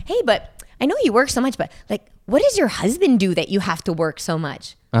 like, hey, but I know you work so much, but, like, what does your husband do that you have to work so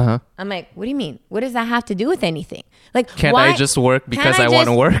much? Uh-huh. I'm like, what do you mean? What does that have to do with anything? Like, can't I just work because I want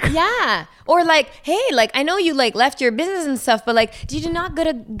to work? Yeah. Or like, hey, like, I know you, like, left your business and stuff, but, like, did you not good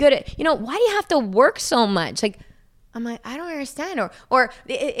at why do you have to work so much? Like, I'm like, I don't understand. Or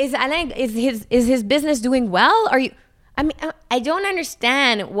is his business doing well? I don't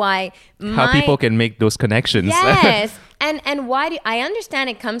understand why how people can make those connections. Yes. And why I understand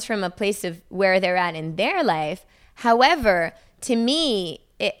it comes from a place of where they're at in their life. However, to me,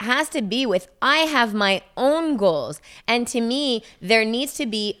 it has to be with, I have my own goals. And to me, there needs to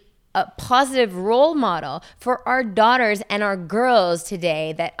be a positive role model for our daughters and our girls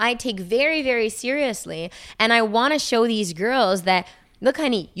today that I take very, very seriously. And I want to show these girls that, look,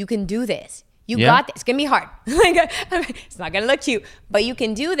 honey, you can do this. You got this. It's going to be hard. It's not going to look cute, but you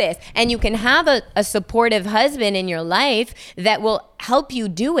can do this. And you can have a supportive husband in your life that will help you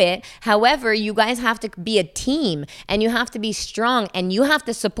do it. However, you guys have to be a team and you have to be strong and you have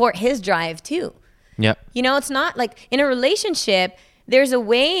to support his drive too. Yeah. It's not like in a relationship, there's a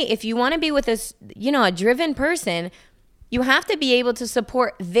way, if you want to be with a driven person, you have to be able to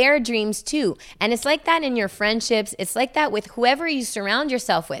support their dreams too. And it's like that in your friendships. It's like that with whoever you surround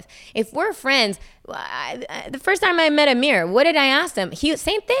yourself with. If we're friends, the first time I met Amir, what did I ask him?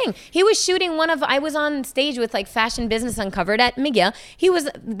 Same thing. He was shooting I was on stage with like Fashion Business Uncovered at McGill. He was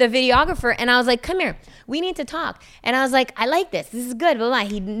the videographer, and I was like, come here, we need to talk. And I was like, I like this. This is good, blah, blah.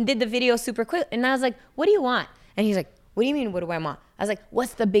 He did the video super quick. And I was like, what do you want? And he's like, what do you mean, what do I want? I was like,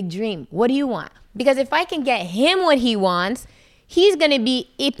 what's the big dream? What do you want? Because if I can get him what he wants, he's going to be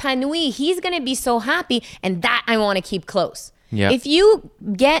épanoui. He's going to be so happy. And that I want to keep close. Yep. If you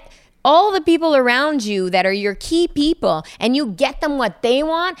get all the people around you that are your key people and you get them what they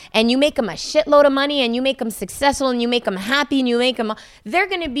want and you make them a shitload of money and you make them successful and you make them happy and they're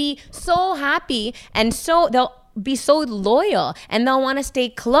going to be so happy, and so they'll be so loyal and they'll want to stay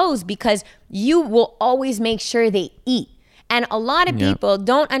close because you will always make sure they eat. And a lot of people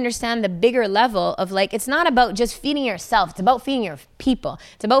don't understand the bigger level of like, it's not about just feeding yourself. It's about feeding your people.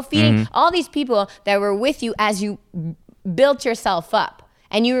 It's about feeding all these people that were with you as you built yourself up.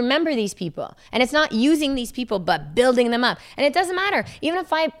 And you remember these people. And it's not using these people, but building them up. And it doesn't matter. Even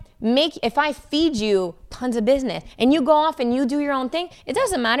if I feed you tons of business and you go off and you do your own thing, it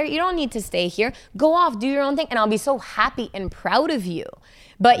doesn't matter. You don't need to stay here. Go off, do your own thing. And I'll be so happy and proud of you.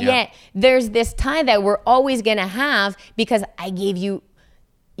 But yet there's this tie that we're always going to have because I gave you,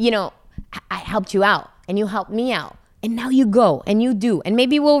 I helped you out and you helped me out. And now you go and you do. And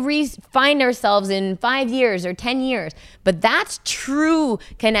maybe we'll find ourselves in 5 years or 10 years. But that's true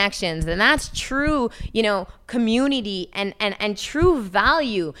connections. And that's true, community and true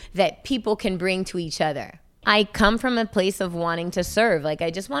value that people can bring to each other. I come from a place of wanting to serve. Like, I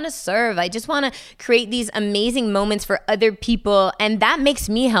just want to serve. I just want to create these amazing moments for other people. And that makes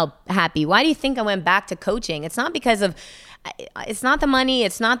me happy. Why do you think I went back to coaching? It's not because of, it's not the money.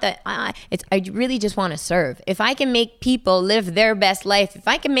 It's not that, I really just want to serve. If I can make people live their best life, if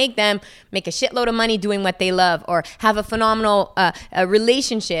I can make them make a shitload of money doing what they love, or have a phenomenal a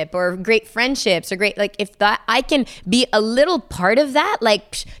relationship, or great friendships, or great, like, if that I can be a little part of that,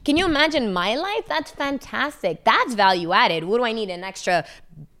 like, can you imagine my life? That's fantastic. That's value added. What do I need, an extra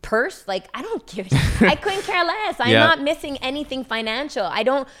purse? Like, I don't give a shit. I couldn't care less. I'm not missing anything financial.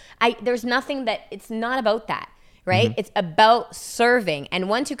 There's nothing that, it's not about that. Right? It's about serving. And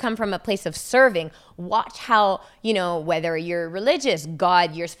once you come from a place of serving, watch how, whether you're religious,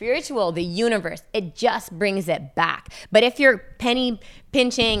 God, you're spiritual, the universe, it just brings it back. But if you're penny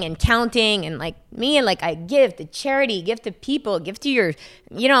pinching and counting and like me, and like I give to charity, give to people, give to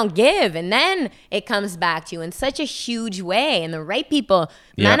give, and then it comes back to you in such a huge way, and the right people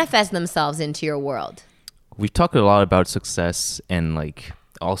manifest themselves into your world. We've talked a lot about success and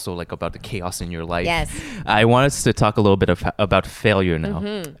also about the chaos in your life. Yes. I want us to talk a little bit about failure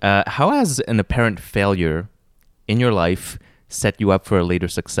now. How has an apparent failure in your life set you up for a later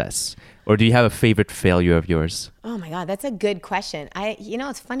success? Or do you have a favorite failure of yours? Oh my God, that's a good question.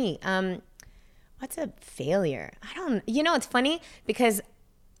 It's funny. What's a failure? It's funny because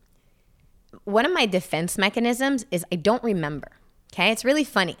one of my defense mechanisms is I don't remember. Okay, it's really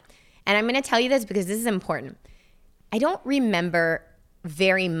funny. And I'm going to tell you this because this is important. I don't remember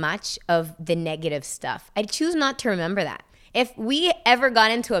very much of the negative stuff. I choose not to remember that. If we ever got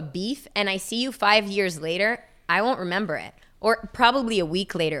into a beef and I see you 5 years later, I won't remember it. Or probably a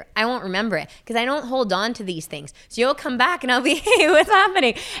week later, I won't remember it because I don't hold on to these things. So you'll come back and I'll be, hey, what's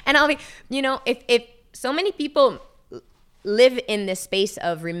happening? And I'll be, if so many people live in this space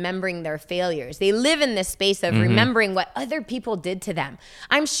of remembering their failures. They live in this space of remembering what other people did to them.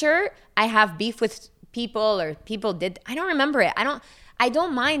 I'm sure I have beef with people, or people did. I don't remember it. I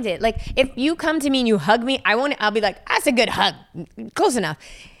don't mind it. Like, if you come to me and you hug me, I'll be like, that's a good hug. Close enough.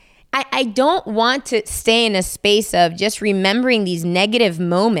 I don't want to stay in a space of just remembering these negative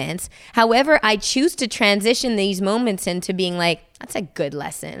moments. However, I choose to transition these moments into being like, that's a good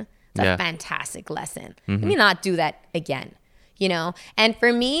lesson. It's a fantastic lesson. Let me not do that again, And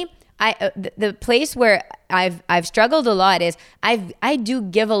for me, the place where I've struggled a lot is I do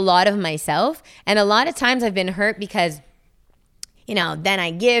give a lot of myself, and a lot of times I've been hurt because then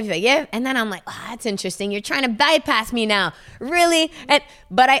I give, and then I'm like, oh, that's interesting. You're trying to bypass me now, really?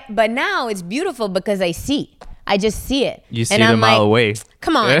 But now it's beautiful because I just see it. You see it a mile away.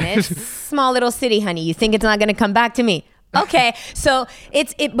 Come on, it's a small little city, honey. You think it's not going to come back to me? Okay, so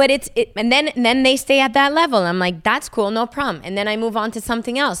and then they stay at that level. I'm like, that's cool, no problem. And then I move on to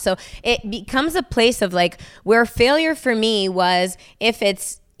something else. So it becomes a place of like where failure for me was, if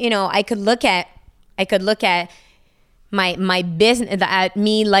it's, I could look at my business, at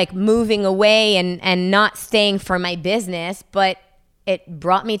me like moving away and not staying for my business, but it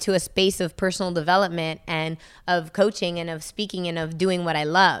brought me to a space of personal development and of coaching and of speaking and of doing what I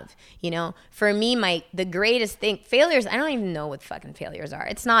love. You know, for me, the greatest thing, failures, I don't even know what fucking failures are.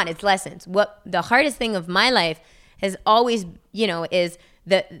 It's lessons. What the hardest thing of my life has always, you know, is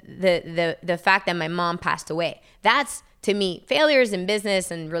the fact that my mom passed away. That's, to me, failures in business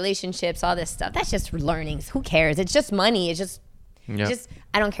and relationships, all this stuff, that's just learnings. Who cares? It's just money. It's just,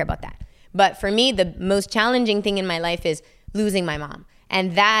 I don't care about that. But for me, the most challenging thing in my life is losing my mom.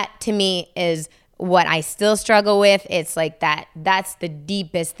 And that, to me, is what I still struggle with. It's like that's the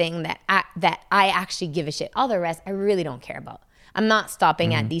deepest thing that I actually give a shit. All the rest, I really don't care about. I'm not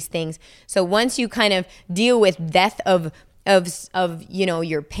stopping at these things. So once you kind of deal with death of you know,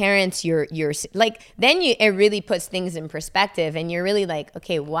 your parents, your like, then it really puts things in perspective, and you're really like,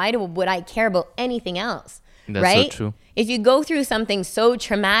 okay, would I care about anything else? That's right? so true. If you go through something so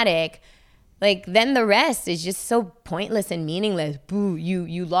traumatic, like, then the rest is just so pointless and meaningless. Boo,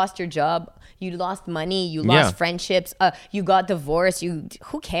 you lost your job, you lost money, you lost friendships, you got divorced,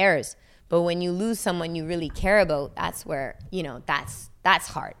 who cares? But when you lose someone you really care about, that's where, you know, that's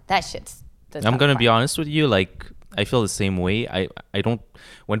hard. That shit's I'm going to be honest with you, like, I feel the same way. I don't,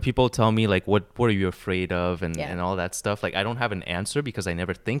 when people tell me like, what are you afraid of and all that stuff, like, I don't have an answer because I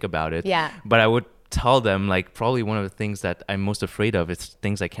never think about it. Yeah. But I would tell them, like, probably one of the things that I'm most afraid of is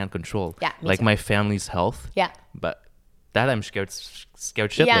things I can't control. Yeah, like too. My family's health. Yeah. But that I'm scared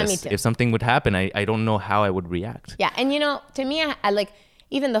shitless. Yeah, me too. If something would happen, I don't know how I would react. Yeah, and you know, to me, I like,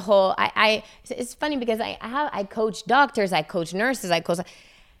 even the whole, it's funny because I coach doctors, I coach nurses,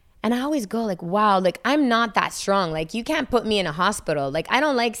 and I always go like, wow, like, I'm not that strong. Like, you can't put me in a hospital. Like, I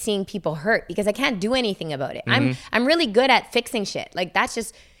don't like seeing people hurt because I can't do anything about it. I'm really good at fixing shit. Like, that's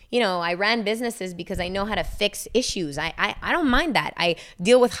just, you know, I ran businesses because I know how to fix issues. I don't mind that. I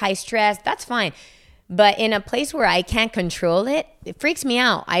deal with high stress. That's fine. But in a place where I can't control it, it freaks me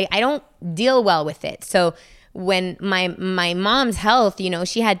out. I don't deal well with it. So when my mom's health, you know,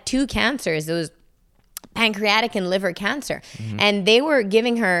 she had 2 cancers. It was pancreatic and liver cancer. And they were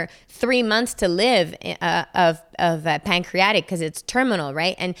giving her 3 months to live of pancreatic because it's terminal,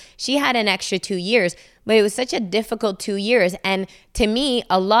 right? And she had an extra 2 years, but it was such a difficult 2 years. And to me,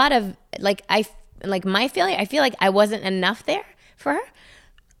 a lot of my failure, I feel like I wasn't enough there for her.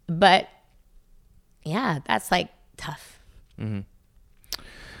 But yeah, that's like tough.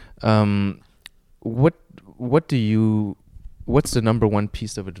 What's the number one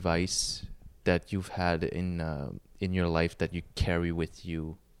piece of advice that you've had in your life that you carry with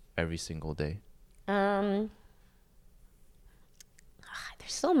you every single day? There's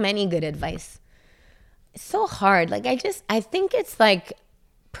so many good advice. It's so hard. Like, I think it's like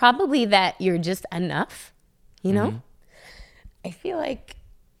probably that you're just enough, you know? I feel like,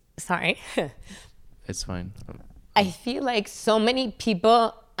 sorry. It's fine. I feel like so many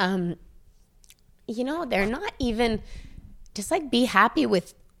people, you know, they're not even, just like, be happy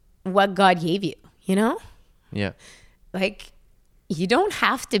with what God gave you, you know? Yeah. Like, you don't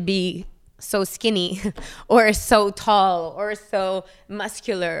have to be so skinny or so tall or so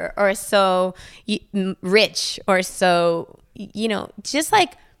muscular or so rich or so, you know, just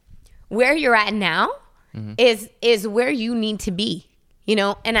like where you're at now is where you need to be, you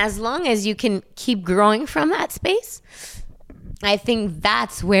know? And as long as you can keep growing from that space, I think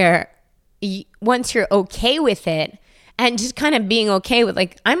that's where once you're okay with it, and just kind of being okay with,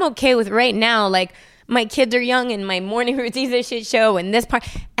 like, I'm okay with right now, like, my kids are young and my morning routine's a shit show and this part,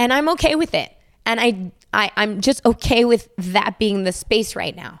 and I'm okay with it. And I'm just okay with that being the space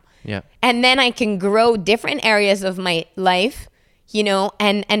right now. Yeah. And then I can grow different areas of my life, you know,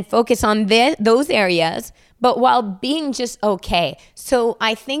 and focus on those areas, but while being just okay. So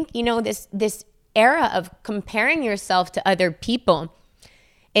I think, you know, this era of comparing yourself to other people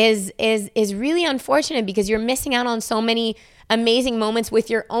is really unfortunate because you're missing out on so many amazing moments with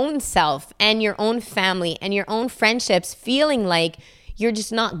your own self and your own family and your own friendships, feeling like you're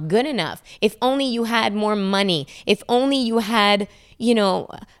just not good enough. If only you had more money. If only you had, you know,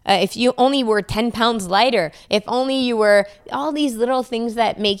 if you only were 10 pounds lighter, if only you were all these little things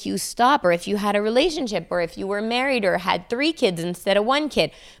that make you stop, or if you had a relationship, or if you were married or had 3 kids instead of 1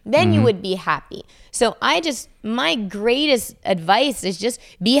 kid, then you would be happy. So my greatest advice is just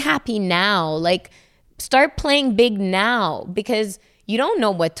be happy now. Like, start playing big now, because you don't know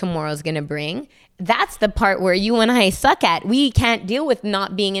what tomorrow's going to bring. That's the part where you and I suck at. We can't deal with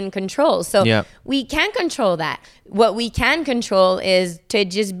not being in control. So we can't control that. What we can control is to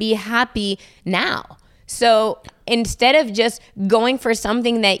just be happy now. So instead of just going for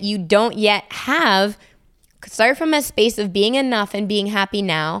something that you don't yet have, start from a space of being enough and being happy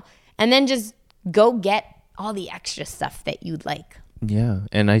now, and then just go get all the extra stuff that you'd like. Yeah,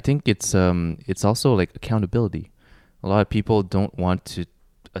 and I think it's also like accountability. A lot of people don't want to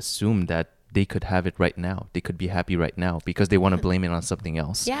assume that they could have it right now. They could be happy right now because they want to blame it on something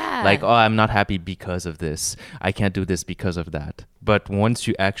else. Yeah. Like, oh, I'm not happy because of this. I can't do this because of that. But once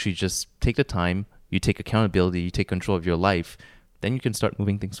you actually just take the time, you take accountability, you take control of your life, then you can start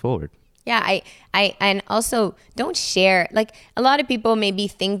moving things forward. Yeah, and also don't share. Like a lot of people maybe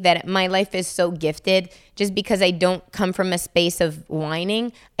think that my life is so gifted just because I don't come from a space of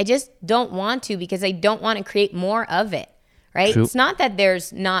whining. I just don't want to because I don't want to create more of it, right? True. It's not that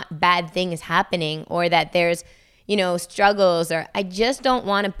there's not bad things happening or that there's, struggles, or I just don't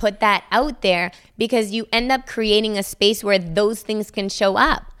want to put that out there because you end up creating a space where those things can show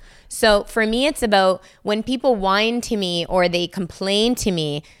up. So for me, it's about when people whine to me or they complain to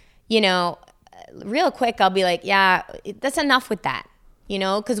me, real quick, I'll be like, yeah, that's enough with that,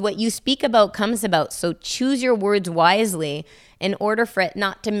 because what you speak about comes about. So choose your words wisely in order for it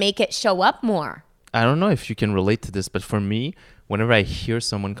not to make it show up more. I don't know if you can relate to this, but for me, whenever I hear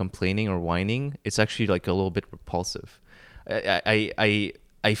someone complaining or whining, it's actually like a little bit repulsive.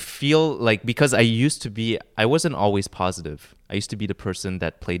 I feel like because I wasn't always positive. I used to be the person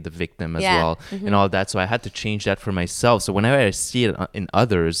that played the victim as well and all that. So I had to change that for myself. So whenever I see it in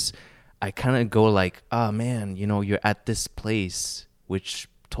others, I kind of go like, oh man, you're at this place, which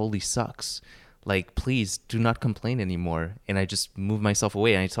totally sucks. Like, please do not complain anymore. And I just move myself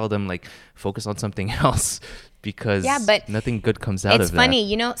away and I tell them like, focus on something else because nothing good comes out of that. It's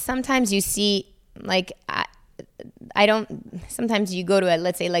funny, sometimes you see like, sometimes you go to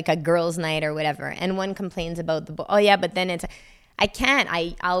let's say like a girls' night or whatever, and one complains about but then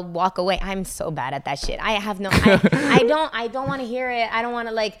I'll walk away. I'm so bad at that shit. I don't want to hear it. I don't want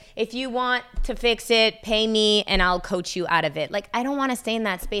to, like, if you want to fix it, pay me and I'll coach you out of it. Like, I don't want to stay in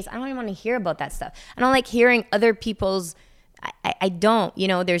that space. I don't even want to hear about that stuff. I don't like hearing other people's I don't,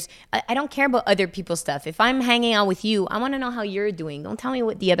 I don't care about other people's stuff. If I'm hanging out with you, I want to know how you're doing. Don't tell me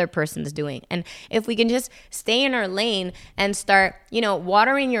what the other person's doing. And if we can just stay in our lane and start,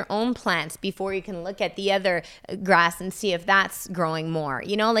 watering your own plants before you can look at the other grass and see if that's growing more,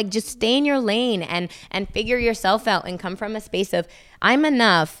 like just stay in your lane and figure yourself out and come from a space of I'm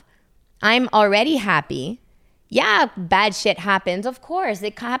enough. I'm already happy. Yeah, bad shit happens. Of course,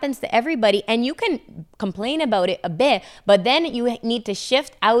 it happens to everybody. And you can complain about it a bit, but then you need to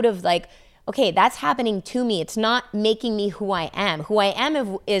shift out of like, okay, that's happening to me. It's not making me who I am. Who I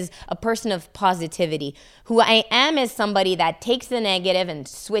am is a person of positivity. Who I am is somebody that takes the negative and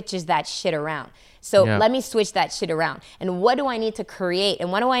switches that shit around. So let me switch that shit around. And what do I need to create?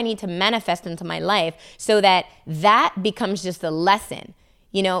 And what do I need to manifest into my life so that becomes just a lesson?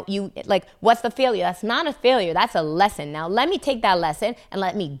 You like, what's the failure? That's not a failure. That's a lesson. Now let me take that lesson and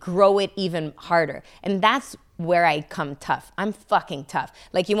let me grow it even harder. And that's where I come tough. I'm fucking tough.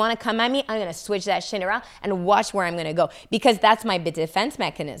 Like, you want to come at me? I'm going to switch that shit around and watch where I'm going to go, because that's my defense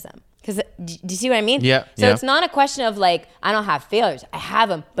mechanism. Because do you see what I mean? Yeah. So it's not a question of like, I don't have failures. I have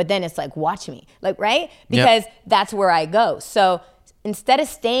them. But then it's like, watch me. Like, right? Because that's where I go. So instead of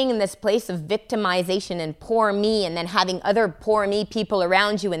staying in this place of victimization and poor me and then having other poor me people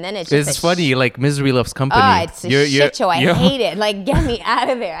around you, and then it's funny, like misery loves company. Oh, it's a shit show. I hate it. Like, get me out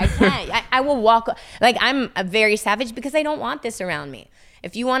of there. I can't. I will walk. Like, I'm a very savage because I don't want this around me.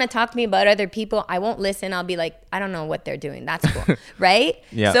 If you want to talk to me about other people, I won't listen. I'll be like, I don't know what they're doing. That's cool. Right?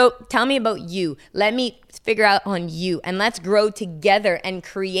 Yeah. So tell me about you. Let me figure out on you, and let's grow together and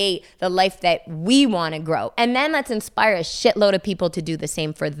create the life that we want to grow. And then let's inspire a shitload of people to do the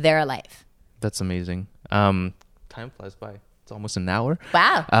same for their life. That's amazing. Time flies by. It's almost an hour.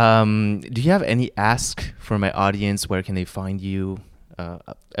 Wow. Do you have any ask for my audience? Where can they find you?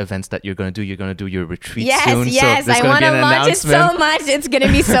 Events that you're going to do. You're going to do your retreat soon. Yes, so I want to launch it so much. It's going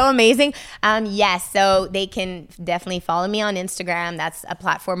to be so amazing. Yes, so they can definitely follow me on Instagram. That's a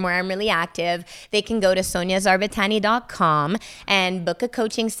platform where I'm really active. They can go to soniazarbatany.com and book a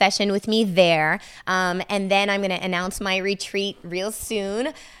coaching session with me there. And then I'm going to announce my retreat real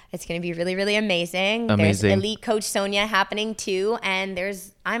soon. It's going to be really, really amazing. There's Elite Coach Sonia happening too. And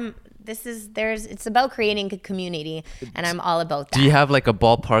it's about creating a community, and I'm all about that. Do you have like a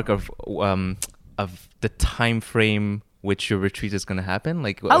ballpark of the time frame which your retreat is going to happen?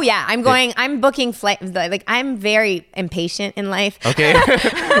 Like, I'm booking flight. Like, I'm very impatient in life. Okay.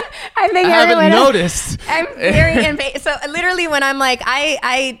 I think I haven't noticed. I'm very impatient. So literally when I'm like,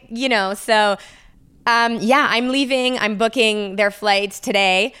 I'm leaving. I'm booking their flights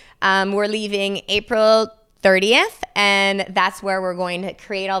today. We're leaving April 30th, and that's where we're going to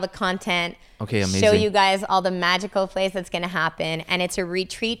create all the content. Okay, amazing. Show you guys all the magical plays that's going to happen. And it's a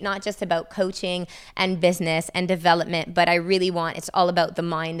retreat, not just about coaching and business and development, but it's all about the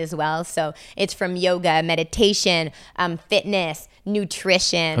mind as well. So it's from yoga, meditation, fitness,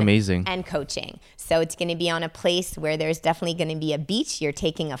 nutrition, amazing, and coaching. So it's going to be on a place where there's definitely going to be a beach. You're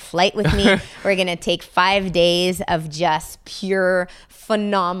taking a flight with me. We're going to take 5 days of just pure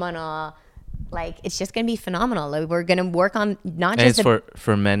phenomenal. Like, it's just going to be phenomenal. Like, we're going to work on not and just... it's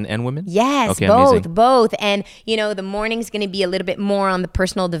for men and women? Yes, okay, both. And, the morning's going to be a little bit more on the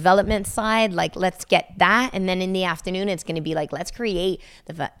personal development side. Like, let's get that. And then in the afternoon, it's going to be like, let's create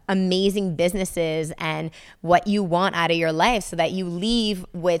the amazing businesses and what you want out of your life so that you leave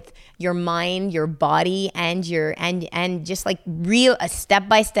with your mind, your body, and and just like a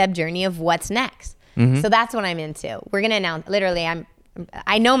step-by-step journey of what's next. Mm-hmm. So that's what I'm into. We're going to announce, literally,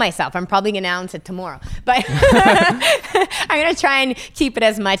 I know myself. I'm probably going to announce it tomorrow, but I'm going to try and keep it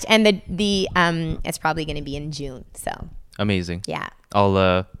as much. And it's probably going to be in June. So amazing. Yeah.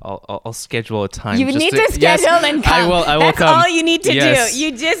 I'll schedule a time. You need to schedule and come. I will That's come. all you need to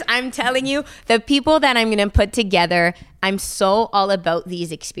do. I'm telling you, the people that I'm going to put together, I'm so all about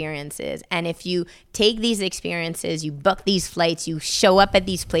these experiences. And if you take these experiences, you book these flights, you show up at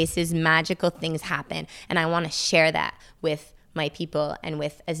these places, magical things happen. And I want to share that with my people and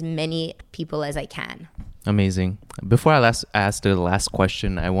with as many people as I can. Amazing. Before I ask the last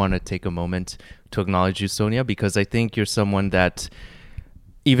question, I want to take a moment to acknowledge you, Sonia, because I think you're someone that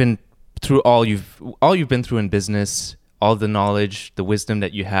even through all you've been through in business, all the knowledge, the wisdom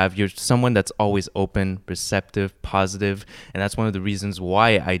that you have, you're someone that's always open, receptive, positive. And that's one of the reasons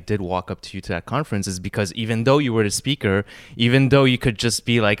why I did walk up to you to that conference, is because even though you were the speaker, even though you could just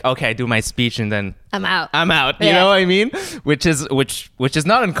be like, okay, I do my speech and then I'm out. Yeah. You know what I mean? Which is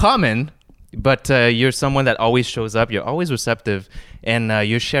not uncommon, but you're someone that always shows up. You're always receptive, and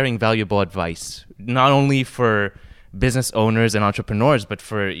you're sharing valuable advice, not only for business owners and entrepreneurs, but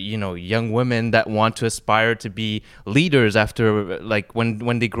for young women that want to aspire to be leaders after, like,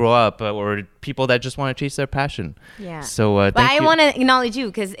 when they grow up, or people that just want to chase their passion. Yeah. So but I want to acknowledge you,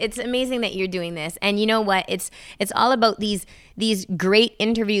 because it's amazing that you're doing this. And you know what? It's all about these great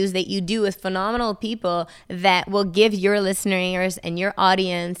interviews that you do with phenomenal people that will give your listeners and your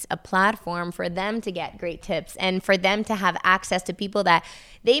audience a platform for them to get great tips and for them to have access to people that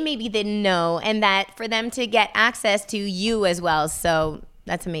they maybe didn't know, and that for them to get access to you as well. So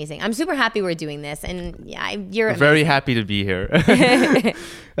that's amazing. I'm super happy we're doing this, and you're amazing. Very happy to be here.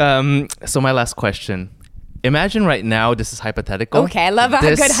 So my last question. Imagine right now, this is hypothetical. Okay, I love a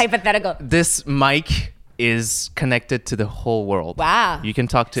good hypothetical. This mic is connected to the whole world. Wow. You can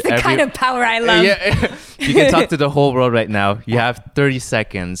talk to the kind of power I love. Yeah. You can talk to the whole world right now. You have 30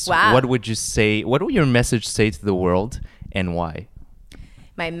 seconds. Wow. What would you say? What would your message say to the world, and why?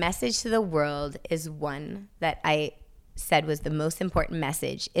 My message to the world is one that I said was the most important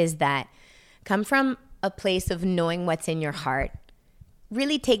message, is that come from a place of knowing what's in your heart.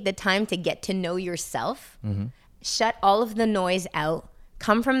 Really take the time to get to know yourself. Mm-hmm. Shut all of the noise out.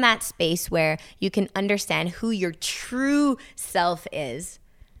 Come from that space where you can understand who your true self is.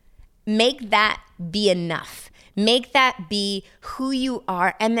 Make that be enough. Make that be who you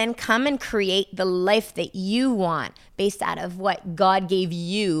are, and then come and create the life that you want based out of what God gave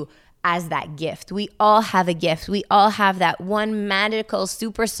you as that gift. We all have a gift. We all have that one magical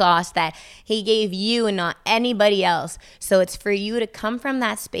super sauce that He gave you and not anybody else. So it's for you to come from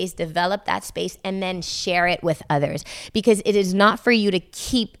that space, develop that space, and then share it with others, because it is not for you to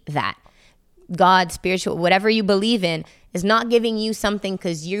keep that. God, spiritual, whatever you believe in, is not giving you something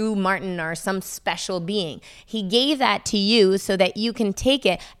because you, Martin, are some special being. He gave that to you so that you can take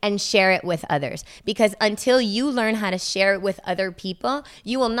it and share it with others. Because until you learn how to share it with other people,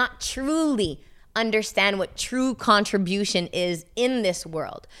 you will not truly understand what true contribution is in this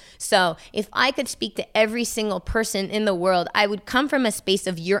world. So if I could speak to every single person in the world, I would come from a space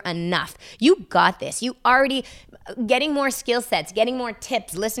of you're enough. You got this. You already getting more skill sets, getting more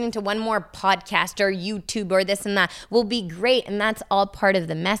tips, listening to one more podcast or YouTube or this and that will be great. And that's all part of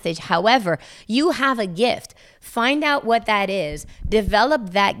the message. However, you have a gift. Find out what that is.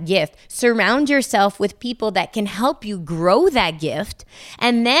 Develop that gift. Surround yourself with people that can help you grow that gift.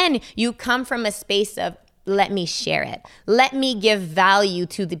 And then you come from a space of, let me share it. Let me give value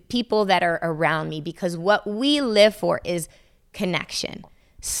to the people that are around me, because what we live for is connection.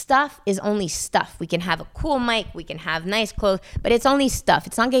 Stuff is only stuff. We can have a cool mic, we can have nice clothes, but it's only stuff.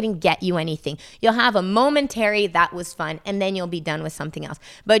 It's not going to get you anything. You'll have a momentary, that was fun, and then you'll be done with something else.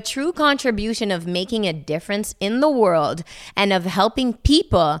 But true contribution of making a difference in the world and of helping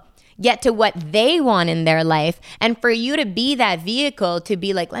people get to what they want in their life, and for you to be that vehicle to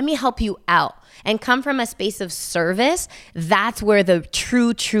be like, let me help you out and come from a space of service, that's where the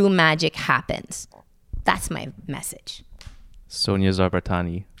true magic happens. That's my message. Sonia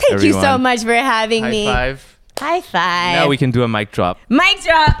Zarbatany. Thank you so much for having me. High five. High five. Now we can do a mic drop. Mic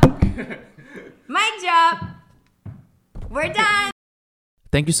drop. Mic drop. We're done.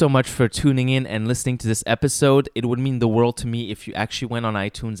 Thank you so much for tuning in and listening to this episode. It would mean the world to me if you actually went on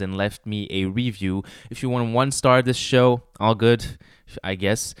iTunes and left me a review. If you want 1-star this show, all good, I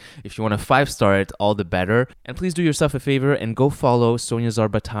guess. If you want a 5-star it, all the better. And please do yourself a favor and go follow Sonia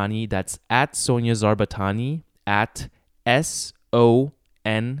Zarbatany. That's at Sonia Zarbatany, at Sonia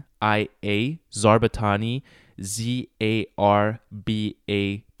Zarbatany, Zarbatany.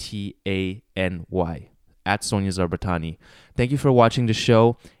 At Sonia Zarbatany. Thank you for watching the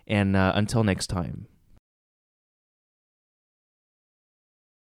show, and until next time.